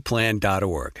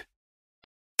letsmakeaplan.org.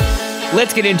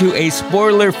 Let's get into a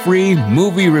spoiler-free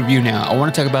movie review now. I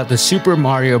want to talk about the Super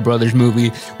Mario Brothers movie,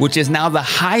 which is now the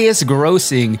highest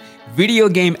grossing video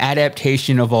game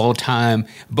adaptation of all time,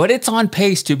 but it's on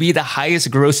pace to be the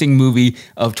highest grossing movie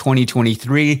of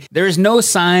 2023. There's no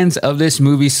signs of this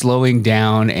movie slowing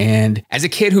down, and as a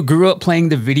kid who grew up playing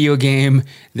the video game,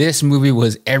 this movie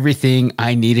was everything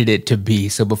I needed it to be.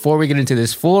 So before we get into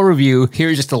this full review,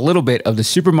 here's just a little bit of the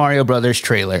Super Mario Brothers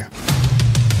trailer.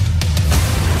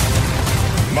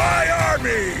 My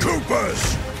army!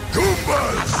 Koopas!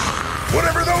 Goombas!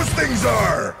 Whatever those things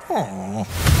are! Aww.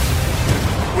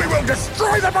 We will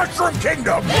destroy the Mushroom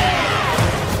Kingdom!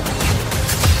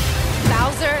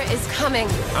 Bowser is coming.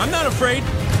 I'm not afraid.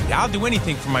 I'll do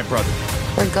anything for my brother.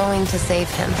 We're going to save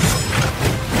him.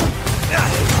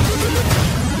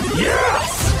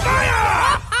 Yes!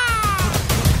 Fire!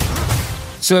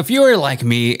 So if you are like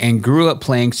me and grew up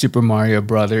playing Super Mario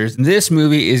Brothers, this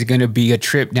movie is going to be a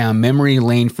trip down memory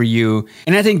lane for you.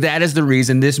 And I think that is the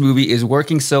reason this movie is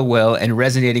working so well and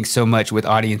resonating so much with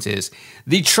audiences.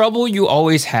 The trouble you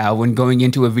always have when going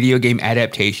into a video game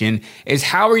adaptation is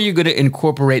how are you going to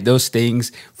incorporate those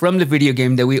things from the video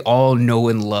game that we all know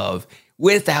and love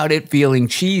without it feeling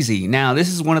cheesy. Now, this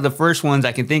is one of the first ones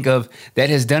I can think of that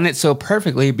has done it so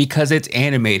perfectly because it's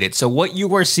animated. So what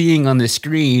you are seeing on the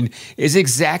screen is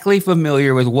exactly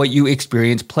familiar with what you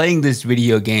experienced playing this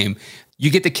video game.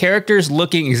 You get the characters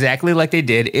looking exactly like they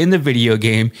did in the video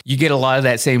game. You get a lot of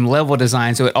that same level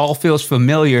design, so it all feels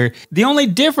familiar. The only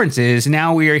difference is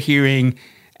now we are hearing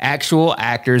actual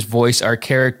actors voice our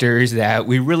characters that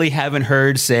we really haven't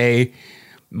heard say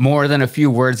more than a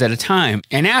few words at a time.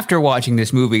 And after watching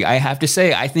this movie, I have to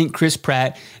say, I think Chris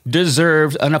Pratt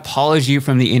deserves an apology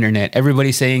from the internet.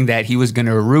 Everybody saying that he was going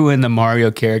to ruin the Mario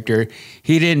character.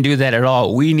 He didn't do that at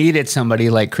all. We needed somebody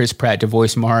like Chris Pratt to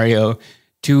voice Mario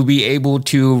to be able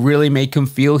to really make him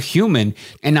feel human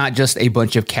and not just a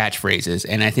bunch of catchphrases.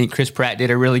 And I think Chris Pratt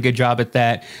did a really good job at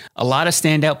that. A lot of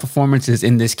standout performances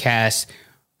in this cast,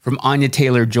 from Anya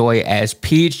Taylor-Joy as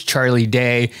Peach, Charlie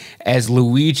Day as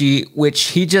Luigi, which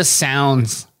he just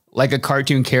sounds like a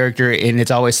cartoon character in It's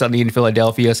Always Sunny in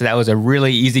Philadelphia, so that was a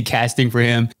really easy casting for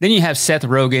him. Then you have Seth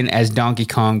Rogen as Donkey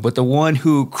Kong, but the one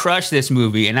who crushed this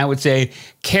movie, and I would say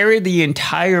carried the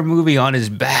entire movie on his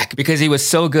back because he was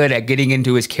so good at getting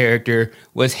into his character,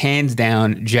 was hands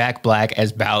down Jack Black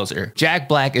as Bowser. Jack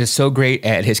Black is so great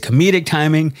at his comedic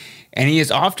timing, and he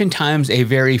is oftentimes a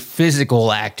very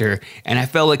physical actor, and I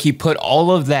felt like he put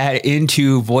all of that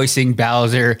into voicing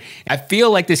Bowser. I feel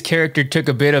like this character took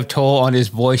a bit of toll on his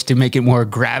voice to make it more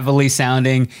gravelly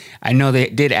sounding. I know they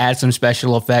did add some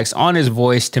special effects on his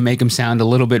voice to make him sound a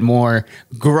little bit more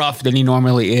gruff than he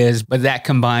normally is, but that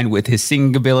combined with his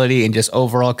singing ability and just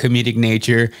overall comedic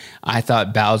nature, I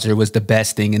thought Bowser was the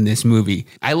best thing in this movie.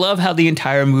 I love how the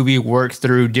entire movie works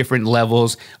through different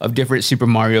levels of different Super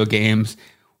Mario games.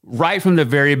 Right from the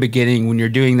very beginning, when you're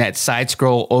doing that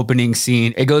side-scroll opening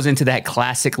scene, it goes into that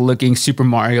classic-looking Super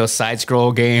Mario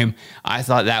side-scroll game. I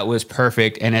thought that was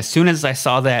perfect, and as soon as I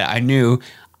saw that, I knew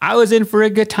I was in for a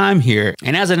good time here.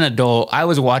 And as an adult, I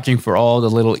was watching for all the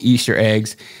little Easter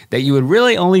eggs that you would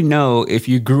really only know if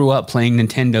you grew up playing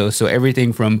Nintendo. So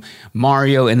everything from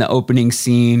Mario in the opening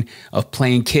scene of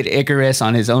playing Kid Icarus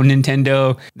on his own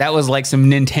Nintendo, that was like some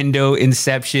Nintendo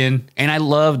inception. And I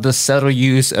loved the subtle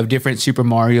use of different Super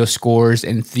Mario scores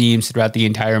and themes throughout the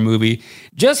entire movie.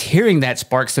 Just hearing that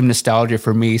sparked some nostalgia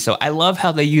for me. So I love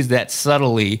how they use that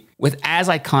subtly. With as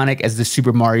iconic as the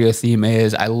Super Mario theme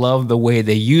is, I love the way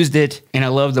they used it, and I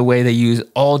love the way they use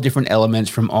all different elements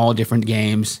from all different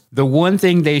games. The one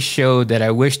thing they showed that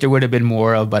I wish there would have been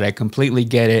more of, but I completely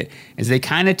get it, is they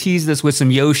kind of teased us with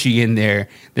some Yoshi in there.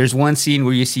 There's one scene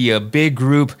where you see a big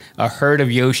group, a herd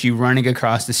of Yoshi running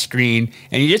across the screen,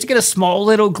 and you just get a small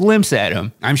little glimpse at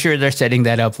them. I'm sure they're setting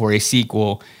that up for a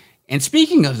sequel. And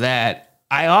speaking of that,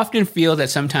 I often feel that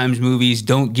sometimes movies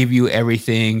don't give you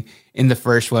everything in the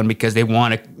first one because they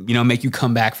want to, make you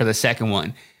come back for the second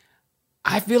one.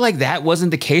 I feel like that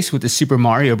wasn't the case with the Super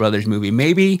Mario Brothers movie.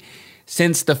 Maybe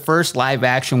since the first live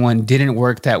action one didn't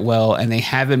work that well and they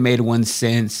haven't made one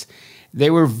since, they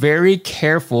were very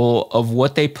careful of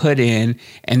what they put in,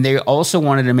 and they also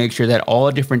wanted to make sure that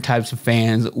all different types of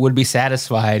fans would be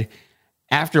satisfied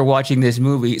after watching this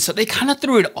movie. So they kind of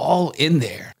threw it all in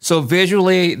there. So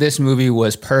visually, this movie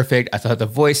was perfect. I thought the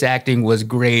voice acting was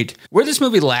great. Where this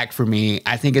movie lacked for me,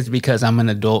 I think it's because I'm an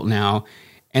adult now,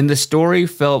 and the story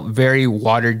felt very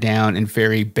watered down and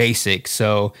very basic.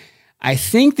 So I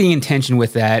think the intention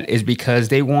with that is because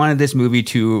they wanted this movie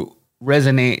to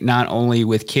resonate not only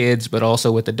with kids, but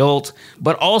also with adults,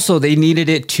 but also they needed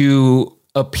it to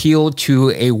appeal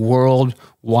to a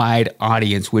worldwide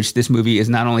audience, which this movie is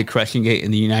not only crushing it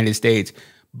in the United States,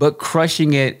 but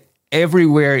crushing it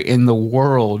everywhere in the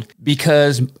world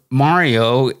because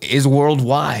Mario is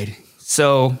worldwide.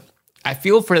 So I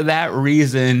feel for that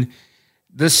reason,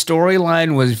 the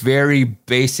storyline was very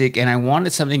basic and I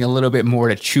wanted something a little bit more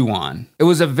to chew on. It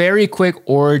was a very quick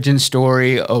origin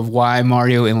story of why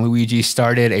Mario and Luigi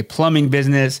started a plumbing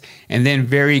business and then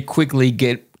very quickly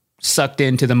get sucked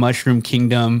into the Mushroom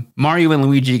Kingdom. Mario and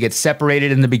Luigi get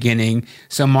separated in the beginning,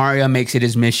 so Mario makes it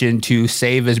his mission to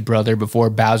save his brother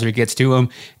before Bowser gets to him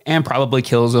and probably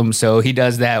kills him, so he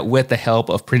does that with the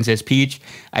help of Princess Peach.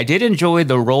 I did enjoy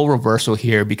the role reversal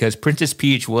here because Princess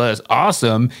Peach was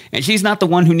awesome, and she's not the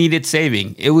one who needed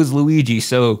saving. It was Luigi,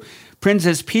 so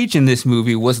Princess Peach in this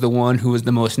movie was the one who was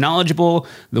the most knowledgeable,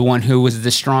 the one who was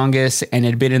the strongest, and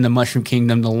had been in the Mushroom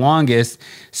Kingdom the longest.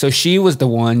 So she was the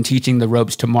one teaching the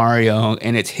ropes to Mario,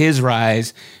 and it's his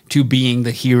rise to being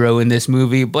the hero in this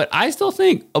movie. But I still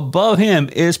think above him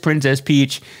is Princess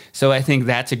Peach. So I think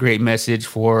that's a great message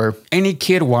for any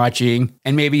kid watching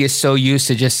and maybe is so used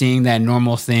to just seeing that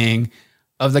normal thing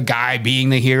of the guy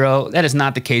being the hero. That is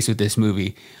not the case with this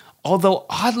movie. Although,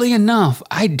 oddly enough,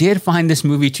 I did find this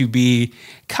movie to be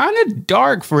kind of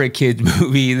dark for a kid's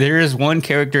movie. There is one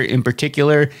character in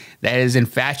particular that is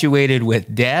infatuated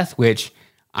with death, which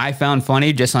I found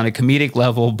funny just on a comedic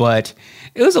level, but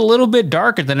it was a little bit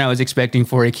darker than I was expecting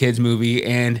for a kid's movie.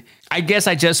 And I guess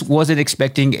I just wasn't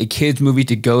expecting a kid's movie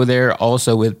to go there,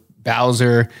 also with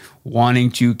Bowser wanting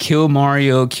to kill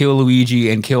Mario, kill Luigi,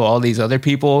 and kill all these other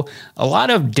people. A lot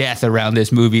of death around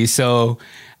this movie, so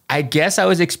I guess I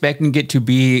was expecting it to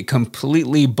be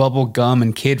completely bubblegum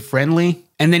and kid-friendly.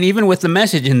 And then even with the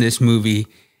message in this movie,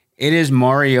 it is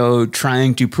Mario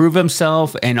trying to prove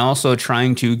himself and also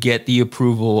trying to get the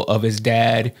approval of his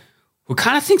dad, who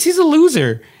kind of thinks he's a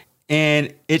loser.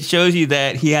 And it shows you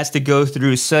that he has to go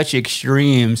through such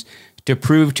extremes to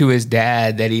prove to his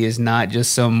dad that he is not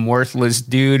just some worthless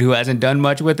dude who hasn't done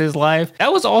much with his life.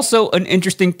 That was also an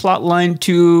interesting plot line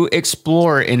to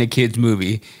explore in a kid's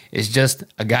movie. It's just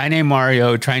a guy named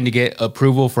Mario trying to get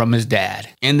approval from his dad.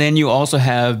 And then you also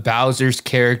have Bowser's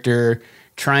character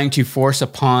trying to force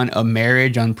upon a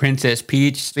marriage on Princess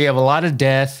Peach. So you have a lot of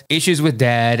death, issues with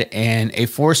dad, and a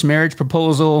forced marriage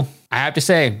proposal. I have to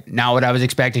say, not what I was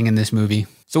expecting in this movie.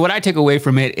 So what I take away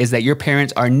from it is that your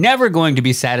parents are never going to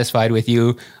be satisfied with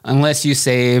you unless you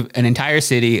save an entire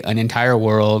city, an entire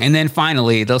world, and then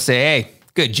finally they'll say, hey,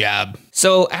 good job.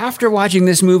 So after watching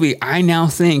this movie, I now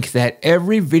think that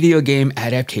every video game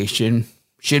adaptation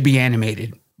should be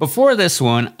animated. Before this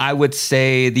one, I would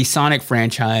say the Sonic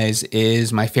franchise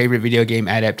is my favorite video game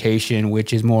adaptation,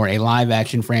 which is more a live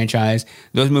action franchise.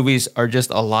 Those movies are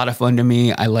just a lot of fun to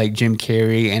me. I like Jim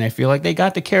Carrey, and I feel like they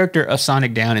got the character of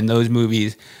Sonic down in those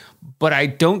movies. But I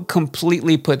don't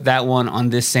completely put that one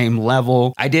on this same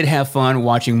level. I did have fun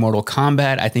watching Mortal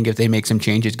Kombat. I think if they make some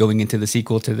changes going into the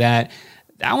sequel to that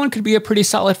one could be a pretty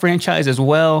solid franchise as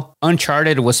well.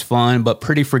 Uncharted was fun, but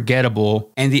pretty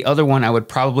forgettable. And the other one I would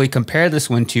probably compare this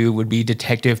one to would be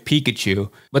Detective Pikachu.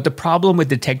 But the problem with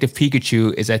Detective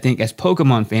Pikachu is I think as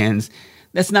Pokemon fans,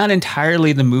 that's not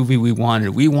entirely the movie we wanted.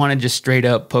 We wanted just straight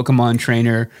up Pokemon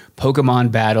trainer,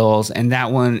 Pokemon battles, and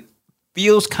that one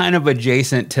feels kind of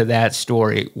adjacent to that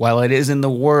story. While it is in the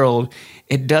world,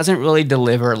 it doesn't really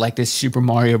deliver like this Super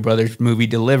Mario Brothers movie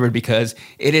delivered because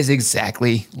it is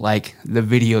exactly like the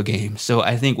video game. So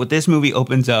I think what this movie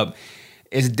opens up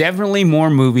is definitely more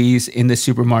movies in the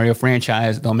Super Mario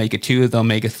franchise. They'll make a 2, they'll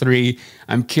make a 3.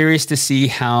 I'm curious to see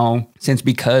how,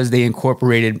 because they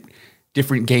incorporated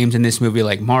different games in this movie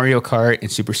like Mario Kart and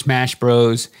Super Smash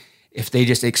Bros., if they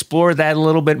just explore that a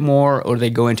little bit more or they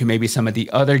go into maybe some of the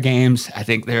other games. I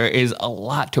think there is a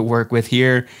lot to work with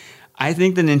here. I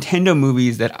think the Nintendo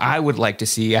movies that I would like to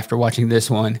see after watching this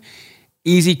one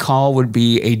Easy call would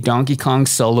be a Donkey Kong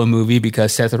solo movie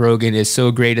because Seth Rogen is so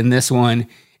great in this one.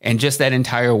 And just that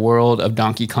entire world of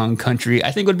Donkey Kong Country,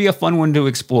 I think would be a fun one to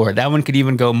explore. That one could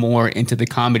even go more into the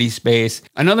comedy space.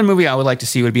 Another movie I would like to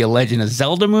see would be a Legend of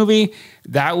Zelda movie.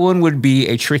 That one would be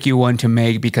a tricky one to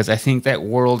make because I think that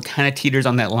world kind of teeters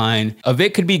on that line of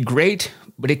it could be great,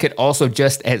 but it could also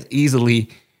just as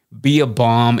easily be a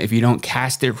bomb if you don't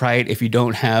cast it right, if you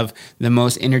don't have the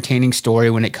most entertaining story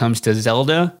when it comes to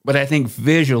Zelda. But I think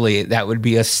visually that would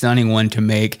be a stunning one to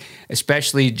make,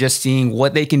 especially just seeing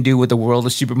what they can do with the world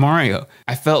of Super Mario.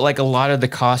 I felt like a lot of the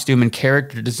costume and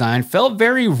character design felt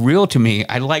very real to me.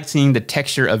 I liked seeing the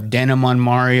texture of denim on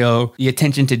Mario, the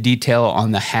attention to detail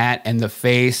on the hat and the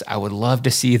face. I would love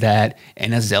to see that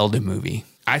in a Zelda movie.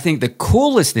 I think the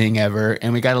coolest thing ever,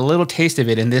 and we got a little taste of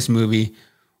it in this movie,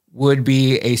 would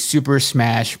be a Super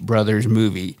Smash Brothers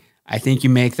movie. I think you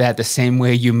make that the same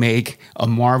way you make a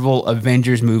Marvel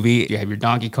Avengers movie. You have your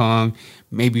Donkey Kong,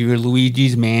 maybe your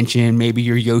Luigi's Mansion, maybe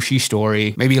your Yoshi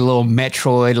Story, maybe a little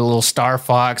Metroid, a little Star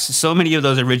Fox. So many of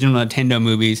those original Nintendo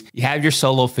movies. You have your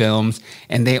solo films,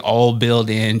 and they all build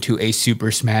into a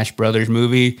Super Smash Brothers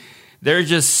movie. There's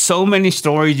just so many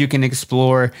stories you can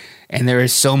explore, and there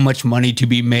is so much money to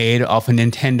be made off of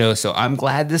Nintendo. So I'm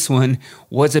glad this one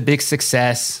was a big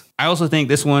success. I also think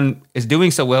this one is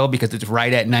doing so well because it's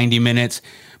right at 90 minutes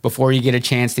before you get a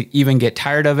chance to even get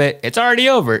tired of it. It's already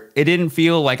over. It didn't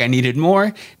feel like I needed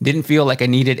more, didn't feel like I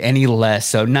needed any less.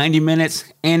 So 90 minutes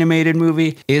animated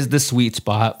movie is the sweet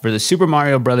spot for the Super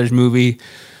Mario Brothers movie.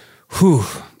 Whew.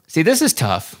 See, this is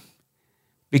tough.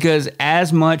 Because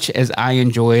as much as I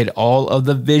enjoyed all of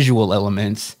the visual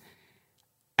elements,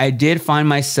 I did find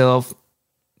myself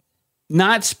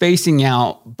not spacing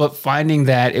out, but finding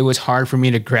that it was hard for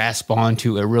me to grasp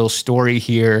onto a real story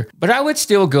here. But I would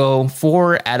still go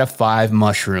 4 out of 5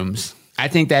 mushrooms. I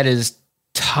think that is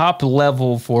top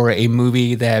level for a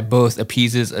movie that both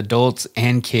appeases adults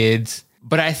and kids.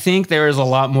 But I think there is a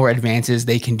lot more advances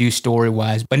they can do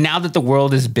story-wise. But now that the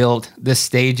world is built, the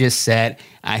stage is set,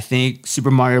 I think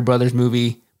Super Mario Brothers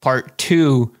movie Part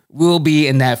 2 will be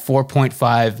in that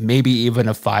 4.5, maybe even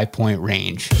a 5-point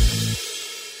range.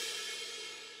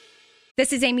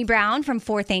 This is Amy Brown from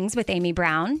 4 Things with Amy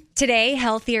Brown. Today,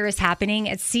 healthier is happening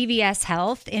at CVS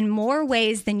Health in more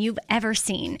ways than you've ever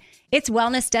seen. It's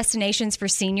wellness destinations for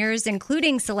seniors,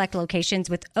 including select locations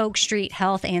with Oak Street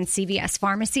Health and CVS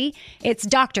Pharmacy. It's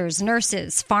doctors,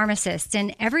 nurses, pharmacists,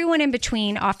 and everyone in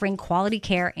between offering quality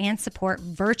care and support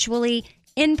virtually,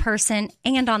 in person,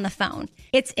 and on the phone.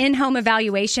 It's in-home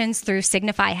evaluations through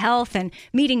Signify Health and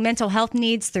meeting mental health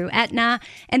needs through Aetna.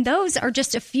 And those are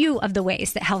just a few of the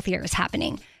ways that healthier is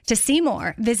happening. To see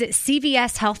more, visit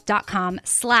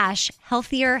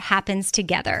cvshealth.com/healthier happens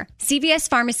together. CVS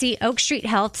Pharmacy, Oak Street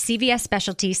Health, CVS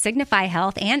Specialty, Signify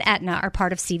Health, and Aetna are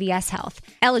part of CVS Health.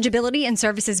 Eligibility and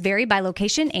services vary by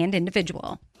location and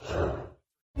individual.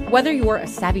 Whether you're a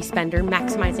savvy spender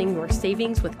maximizing your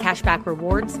savings with cashback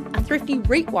rewards, a thrifty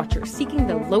rate watcher seeking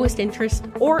the lowest interest,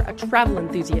 or a travel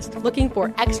enthusiast looking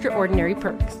for extraordinary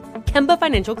perks, Kemba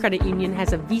Financial Credit Union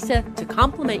has a visa to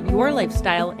complement your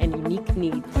lifestyle and unique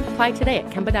needs. Apply today at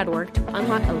Kemba.org to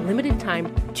unlock a limited-time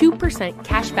 2%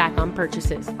 cash back on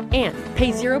purchases and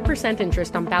pay 0%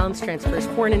 interest on balance transfers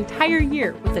for an entire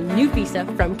year with a new visa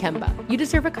from Kemba. You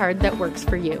deserve a card that works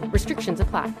for you. Restrictions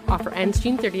apply. Offer ends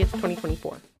June 30th,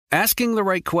 2024. Asking the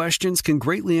right questions can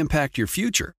greatly impact your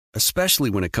future, especially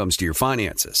when it comes to your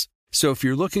finances. So if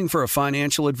you're looking for a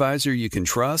financial advisor you can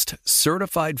trust,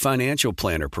 certified financial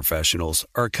planner professionals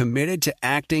are committed to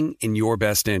acting in your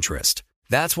best interest.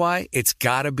 That's why it's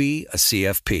got to be a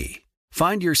CFP.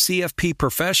 Find your CFP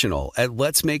professional at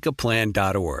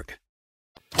letsmakeaplan.org.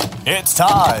 It's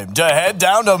time to head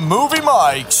down to Movie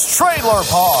Mike's Trailer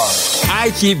Park.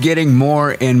 I keep getting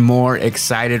more and more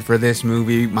excited for this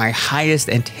movie, my highest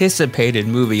anticipated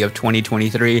movie of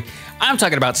 2023. I'm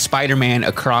talking about Spider-Man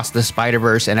Across the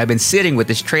Spider-Verse, and I've been sitting with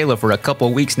this trailer for a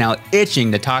couple weeks now,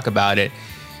 itching to talk about it,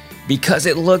 because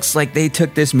it looks like they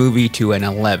took this movie to an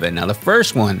 11. Now, the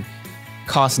first one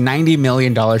cost $90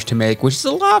 million to make, which is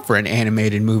a lot for an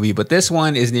animated movie, but this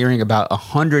one is nearing about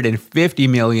 $150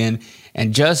 million.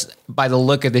 And just by the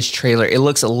look of this trailer, it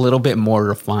looks a little bit more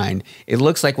refined. It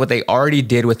looks like what they already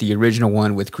did with the original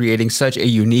one with creating such a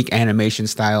unique animation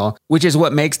style, which is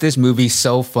what makes this movie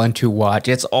so fun to watch.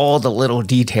 It's all the little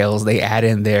details they add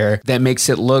in there that makes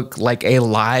it look like a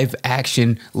live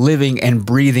action, living and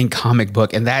breathing comic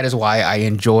book. And that is why I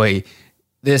enjoy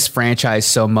this franchise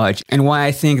so much and why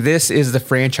I think this is the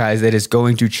franchise that is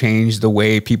going to change the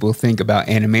way people think about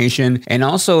animation. And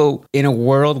also in a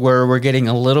world where we're getting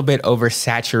a little bit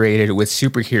oversaturated with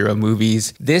superhero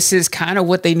movies, this is kind of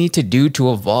what they need to do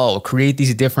to evolve, create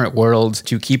these different worlds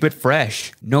to keep it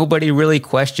fresh. Nobody really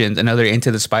questions another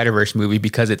Into the Spider-Verse movie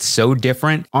because it's so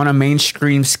different. On a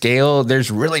mainstream scale, there's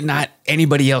really not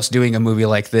anybody else doing a movie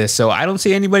like this. So I don't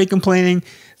see anybody complaining.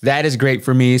 That is great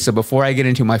for me. So before I get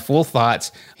into my full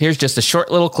thoughts, here's just a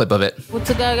short little clip of it.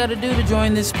 What's a guy got to do to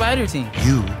join this spider team?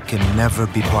 You can never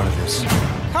be part of this.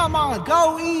 Come on,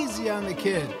 go easy on the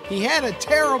kid. He had a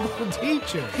terrible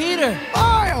teacher. Peter.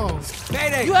 Miles.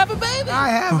 Mayday. You have a baby? I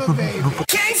have a baby.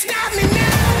 Can't stop me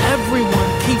now.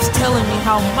 Everyone keeps telling me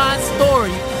how my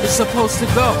story is supposed to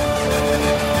go.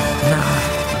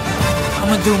 Nah, I'm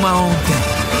going to do my own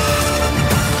thing.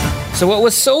 So what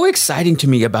was so exciting to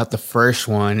me about the first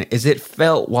one is it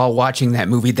felt while watching that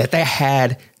movie that they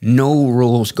had no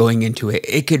rules going into it.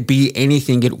 It could be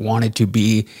anything it wanted to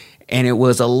be. And it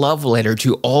was a love letter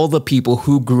to all the people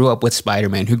who grew up with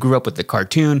Spider-Man, who grew up with the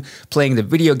cartoon, playing the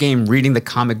video game, reading the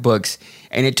comic books.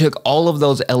 And it took all of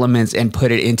those elements and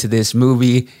put it into this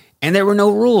movie. And there were no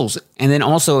rules. And then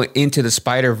also Into the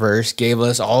Spider-Verse gave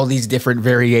us all these different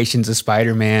variations of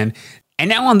Spider-Man. And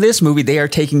now on this movie, they are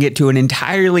taking it to an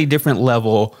entirely different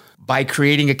level by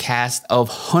creating a cast of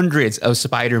hundreds of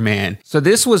Spider-Man. So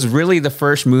this was really the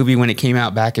first movie when it came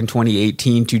out back in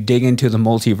 2018 to dig into the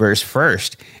multiverse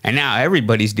first. And now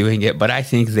everybody's doing it, but I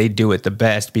think they do it the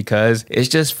best because it's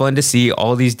just fun to see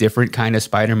all these different kind of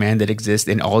Spider-Man that exist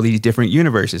in all these different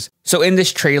universes. So in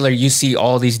this trailer, you see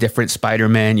all these different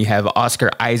Spider-Man. You have Oscar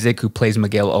Isaac, who plays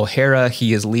Miguel O'Hara.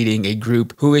 He is leading a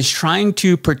group who is trying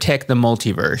to protect the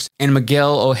multiverse. And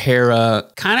Miguel O'Hara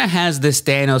kind of has this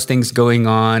Thanos things going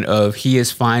on of he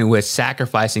is fine with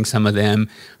sacrificing some of them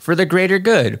for the greater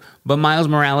good. But Miles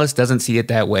Morales doesn't see it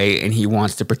that way, and he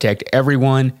wants to protect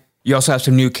everyone. You also have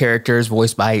some new characters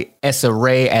voiced by Issa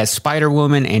Rae as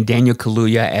Spider-Woman and Daniel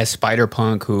Kaluuya as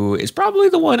Spider-Punk, who is probably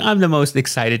the one I'm the most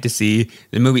excited to see.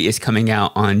 The movie is coming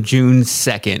out on June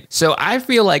 2nd. So I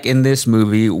feel like in this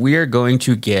movie, we are going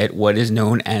to get what is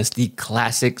known as the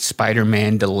classic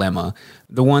Spider-Man dilemma.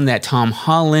 The one that Tom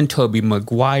Holland, Tobey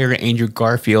Maguire, Andrew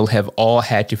Garfield have all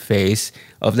had to face,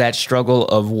 of that struggle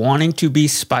of wanting to be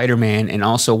Spider-Man and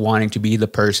also wanting to be the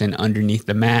person underneath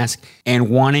the mask and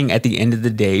wanting at the end of the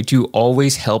day to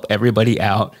always help everybody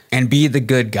out and be the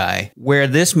good guy. Where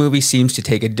this movie seems to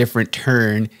take a different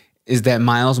turn is that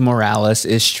Miles Morales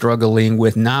is struggling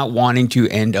with not wanting to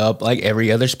end up like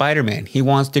every other Spider-Man. He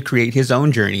wants to create his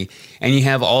own journey. And you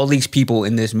have all these people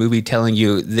in this movie telling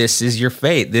you, this is your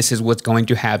fate. This is what's going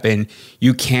to happen.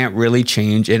 You can't really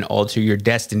change and alter your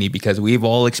destiny because we've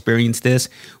all experienced this.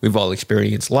 We've all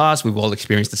experienced loss. We've all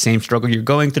experienced the same struggle you're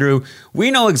going through. We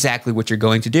know exactly what you're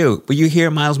going to do. But you hear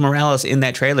Miles Morales in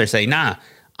that trailer say, nah,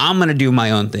 I'm going to do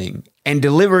my own thing. And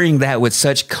delivering that with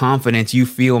such confidence, you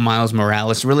feel Miles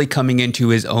Morales really coming into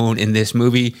his own in this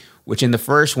movie, which in the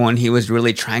first one, he was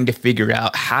really trying to figure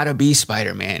out how to be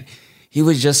Spider-Man. He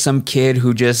was just some kid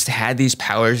who just had these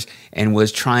powers and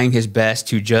was trying his best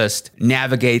to just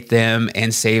navigate them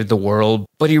and save the world.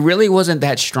 But he really wasn't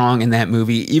that strong in that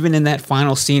movie, even in that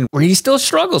final scene where he still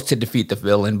struggles to defeat the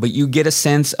villain. But you get a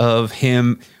sense of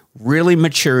him really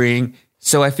maturing.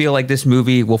 So I feel like this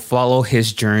movie will follow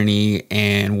his journey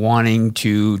and wanting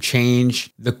to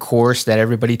change the course that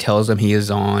everybody tells him he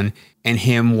is on and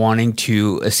him wanting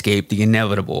to escape the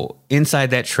inevitable.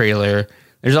 Inside that trailer,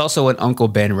 there's also an Uncle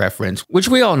Ben reference, which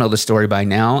we all know the story by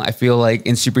now. I feel like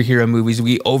in superhero movies,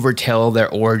 we overtell their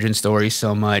origin story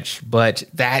so much, but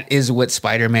that is what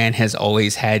Spider-Man has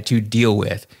always had to deal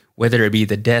with, whether it be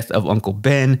the death of Uncle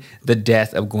Ben, the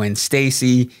death of Gwen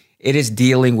Stacy. It is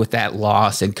dealing with that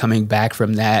loss and coming back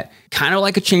from that kind of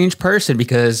like a changed person,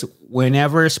 because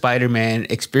whenever Spider-Man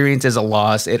experiences a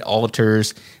loss, it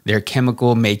alters their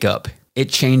chemical makeup. It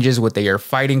changes what they are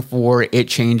fighting for. It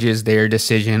changes their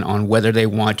decision on whether they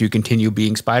want to continue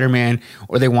being Spider-Man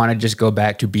or they want to just go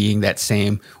back to being that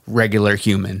same regular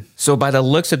human. So by the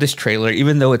looks of this trailer,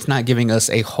 even though it's not giving us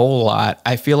a whole lot,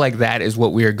 I feel like that is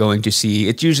what we are going to see.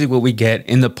 It's usually what we get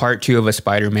in the part 2 of a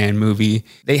Spider-Man movie.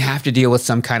 They have to deal with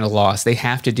some kind of loss. They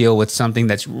have to deal with something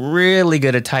that's really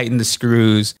going to tighten the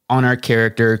screws on our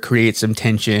character, create some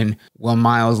tension. Will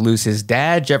Miles lose his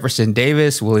dad, Jefferson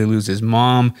Davis? Will he lose his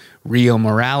mom, Rio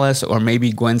Morales, or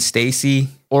maybe Gwen Stacy?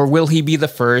 Or will he be the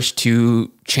first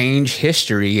to change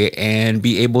history and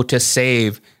be able to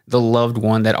save the loved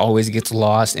one that always gets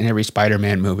lost in every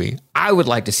Spider-Man movie? I would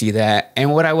like to see that.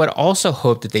 And what I would also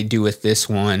hope that they do with this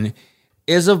one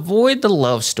is avoid the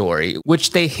love story,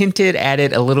 which they hinted at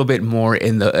it a little bit more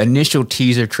in the initial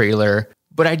teaser trailer.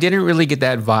 But I didn't really get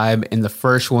that vibe in the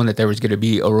first one that there was going to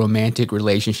be a romantic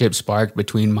relationship sparked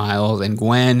between Miles and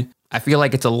Gwen. I feel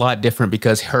like it's a lot different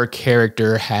because her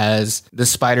character has the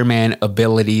Spider-Man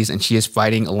abilities and she is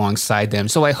fighting alongside them.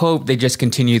 So I hope they just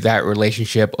continue that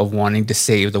relationship of wanting to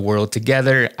save the world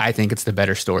together. I think it's the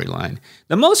better storyline.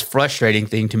 The most frustrating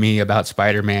thing to me about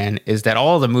Spider-Man is that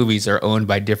all the movies are owned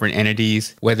by different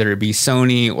entities, whether it be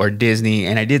Sony or Disney.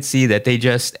 And I did see that they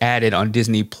just added on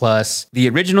Disney Plus the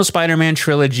original Spider-Man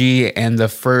trilogy and the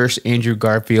first Andrew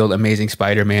Garfield Amazing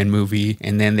Spider-Man movie.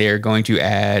 And then they're going to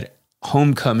add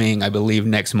Homecoming, I believe,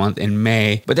 next month in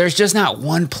May. But there's just not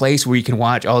one place where you can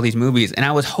watch all these movies. And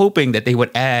I was hoping that they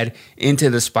would add Into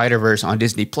the Spider-Verse on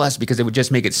Disney Plus because it would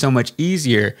just make it so much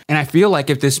easier. And I feel like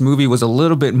if this movie was a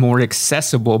little bit more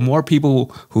accessible, more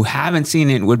people who haven't seen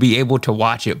it would be able to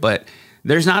watch it. But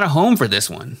there's not a home for this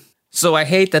one. So I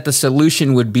hate that the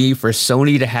solution would be for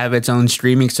Sony to have its own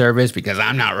streaming service because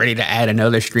I'm not ready to add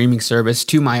another streaming service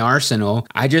to my arsenal.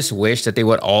 I just wish that they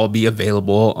would all be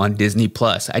available on Disney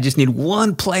Plus. I just need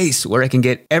one place where I can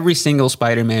get every single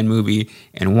Spider-Man movie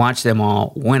and watch them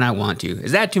all when I want to.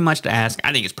 Is that too much to ask?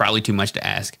 I think it's probably too much to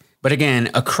ask. But again,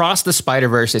 Across the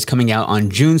Spider-Verse is coming out on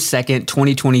June 2nd,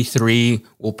 2023.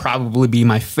 Will probably be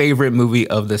my favorite movie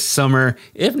of the summer,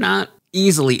 if not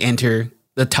easily enter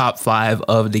the top 5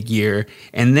 of the year.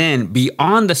 And then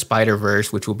Beyond the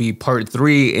Spider-Verse, which will be part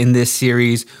 3 in this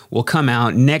series, will come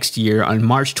out next year on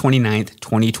March 29th,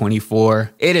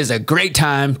 2024. It is a great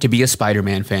time to be a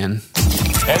Spider-Man fan.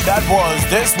 And that was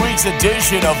this week's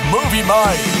edition of Movie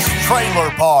Minds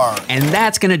Trailer Park. And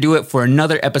that's going to do it for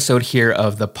another episode here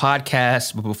of the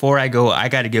podcast. But before I go, I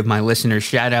got to give my listeners a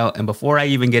shout out. And before I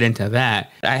even get into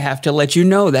that, I have to let you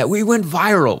know that we went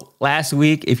viral. Last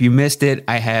week, if you missed it,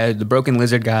 I had the Broken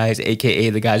Lizard guys,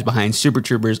 aka the guys behind Super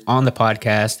Troopers, on the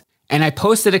podcast. And I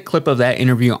posted a clip of that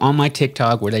interview on my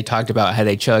TikTok where they talked about how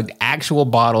they chugged actual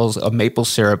bottles of maple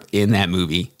syrup in that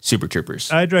movie, Super Troopers.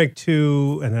 I drank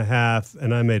 2.5,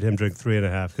 and I made him drink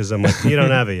 3.5 because I'm like, you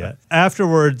don't have it yet.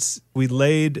 Afterwards, we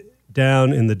laid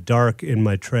down in the dark in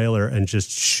my trailer and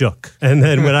just shook. And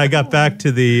then when I got back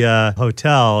to the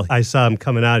hotel, I saw him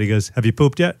coming out. He goes, "Have you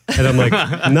pooped yet?" And I'm like,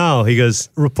 "No." He goes,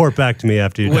 "Report back to me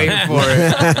after you." Wait for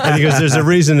it. And he goes, "There's a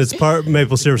reason it's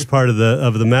maple syrup's part of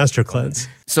the master cleanse."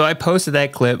 So I posted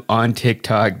that clip on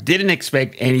TikTok, didn't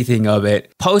expect anything of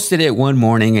it, posted it one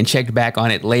morning and checked back on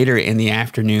it later in the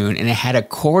afternoon, and it had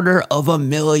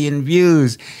 250,000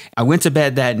 views. I went to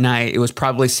bed that night. It was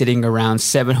probably sitting around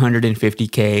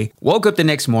 750K. Woke up the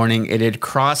next morning, it had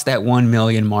crossed that 1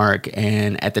 million mark,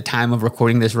 and at the time of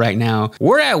recording this right now,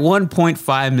 we're at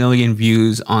 1.5 million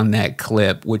views on that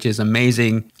clip, which is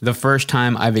amazing. The first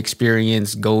time I've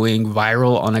experienced going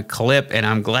viral on a clip, and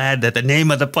I'm glad that the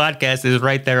name of the podcast is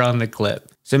right there on the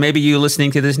clip. So maybe you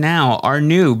listening to this now are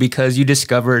new because you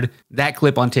discovered that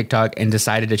clip on TikTok and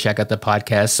decided to check out the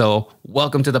podcast. So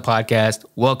welcome to the podcast.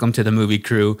 Welcome to the movie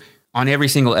crew. On every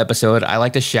single episode, I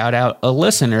like to shout out a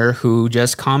listener who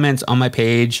just comments on my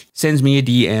page, sends me a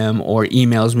DM, or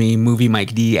emails me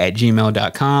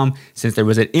moviemiked@gmail.com. Since there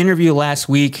was an interview last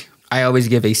week, I always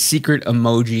give a secret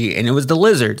emoji, and it was the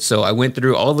lizard. So I went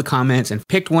through all the comments and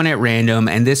picked one at random.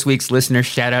 And this week's listener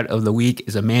shout out of the week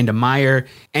is Amanda Meyer.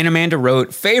 And Amanda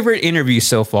wrote, "Favorite interview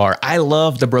so far. I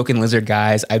love the Broken Lizard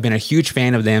guys. I've been a huge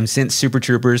fan of them since Super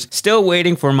Troopers. Still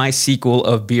waiting for my sequel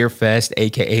of Beer Fest,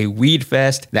 aka Weed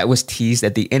Fest. That was teased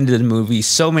at the end of the movie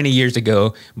so many years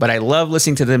ago. But I love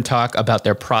listening to them talk about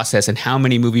their process and how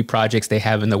many movie projects they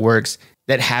have in the works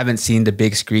that haven't seen the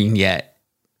big screen yet.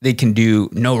 They can do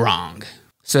no wrong."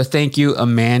 So thank you,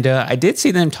 Amanda. I did see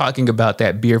them talking about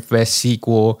that Beer Fest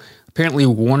sequel. Apparently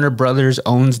Warner Brothers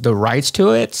owns the rights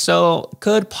to it, so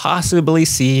could possibly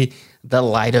see the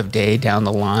light of day down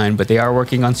the line, but they are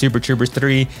working on Super Troopers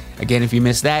 3. Again, if you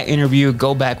missed that interview,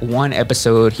 go back one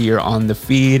episode here on the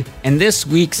feed. And this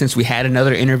week, since we had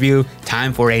another interview,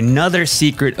 time for another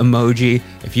secret emoji.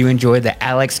 If you enjoyed the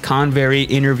Alex Convery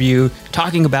interview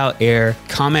talking about Air,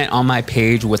 comment on my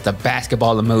page with the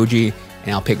basketball emoji,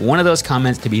 and I'll pick one of those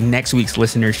comments to be next week's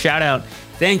listener shout out.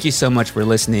 Thank you so much for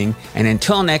listening, and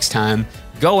until next time,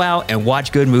 go out and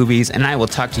watch good movies, and I will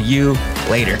talk to you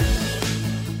later.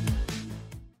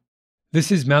 This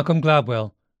is Malcolm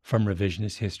Gladwell from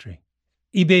Revisionist History.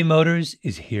 eBay Motors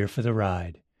is here for the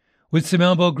ride. With some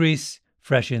elbow grease,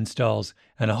 fresh installs,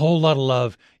 and a whole lot of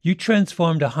love, you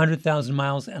transformed 100,000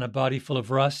 miles and a body full of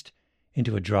rust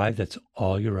into a drive that's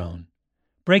all your own.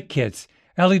 Brake kits,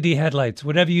 LED headlights,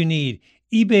 whatever you need,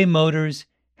 eBay Motors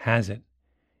has it.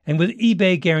 And with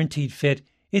eBay Guaranteed Fit,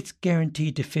 it's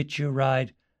guaranteed to fit your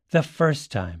ride The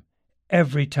first time,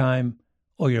 every time,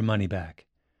 or your money back.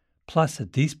 Plus,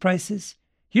 at these prices,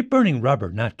 you're burning rubber,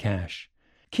 not cash.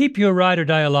 Keep your ride or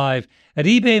die alive at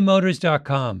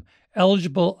ebaymotors.com.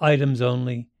 Eligible items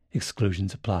only.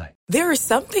 Exclusions apply. There are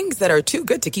some things that are too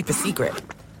good to keep a secret.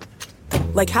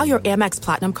 Like how your Amex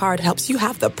Platinum card helps you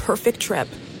have the perfect trip.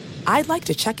 I'd like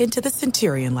to check into the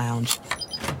Centurion Lounge.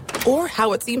 Or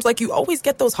how it seems like you always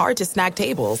get those hard-to-snag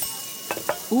tables.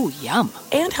 Ooh, yum.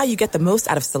 And how you get the most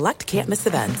out of select can't-miss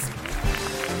events.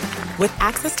 With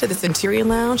access to the Centurion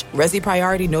Lounge, Resi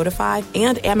Priority Notified,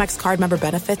 and Amex card member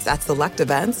benefits at select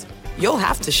events, you'll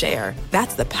have to share.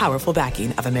 That's the powerful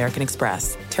backing of American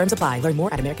Express. Terms apply. Learn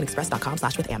more at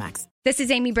americanexpress.com/withAmex. This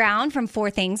is Amy Brown from 4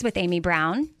 Things with Amy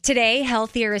Brown. Today,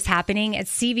 healthier is happening at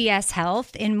CVS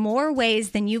Health in more ways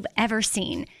than you've ever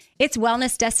seen. It's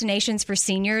wellness destinations for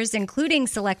seniors, including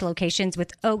select locations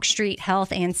with Oak Street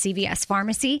Health and CVS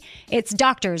Pharmacy. It's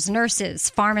doctors,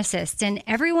 nurses, pharmacists, and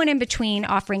everyone in between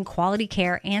offering quality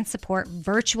care and support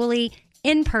virtually,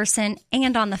 in person,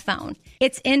 and on the phone.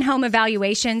 It's in-home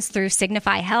evaluations through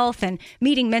Signify Health and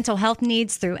meeting mental health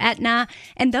needs through Aetna.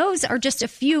 And those are just a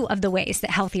few of the ways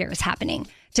that healthier is happening.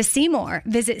 To see more,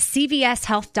 visit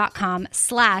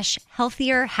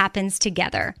cvshealth.com/healthier happens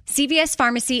together. CVS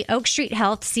Pharmacy, Oak Street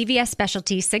Health, CVS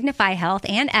Specialty, Signify Health,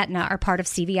 and Aetna are part of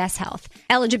CVS Health.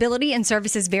 Eligibility and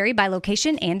services vary by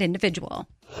location and individual.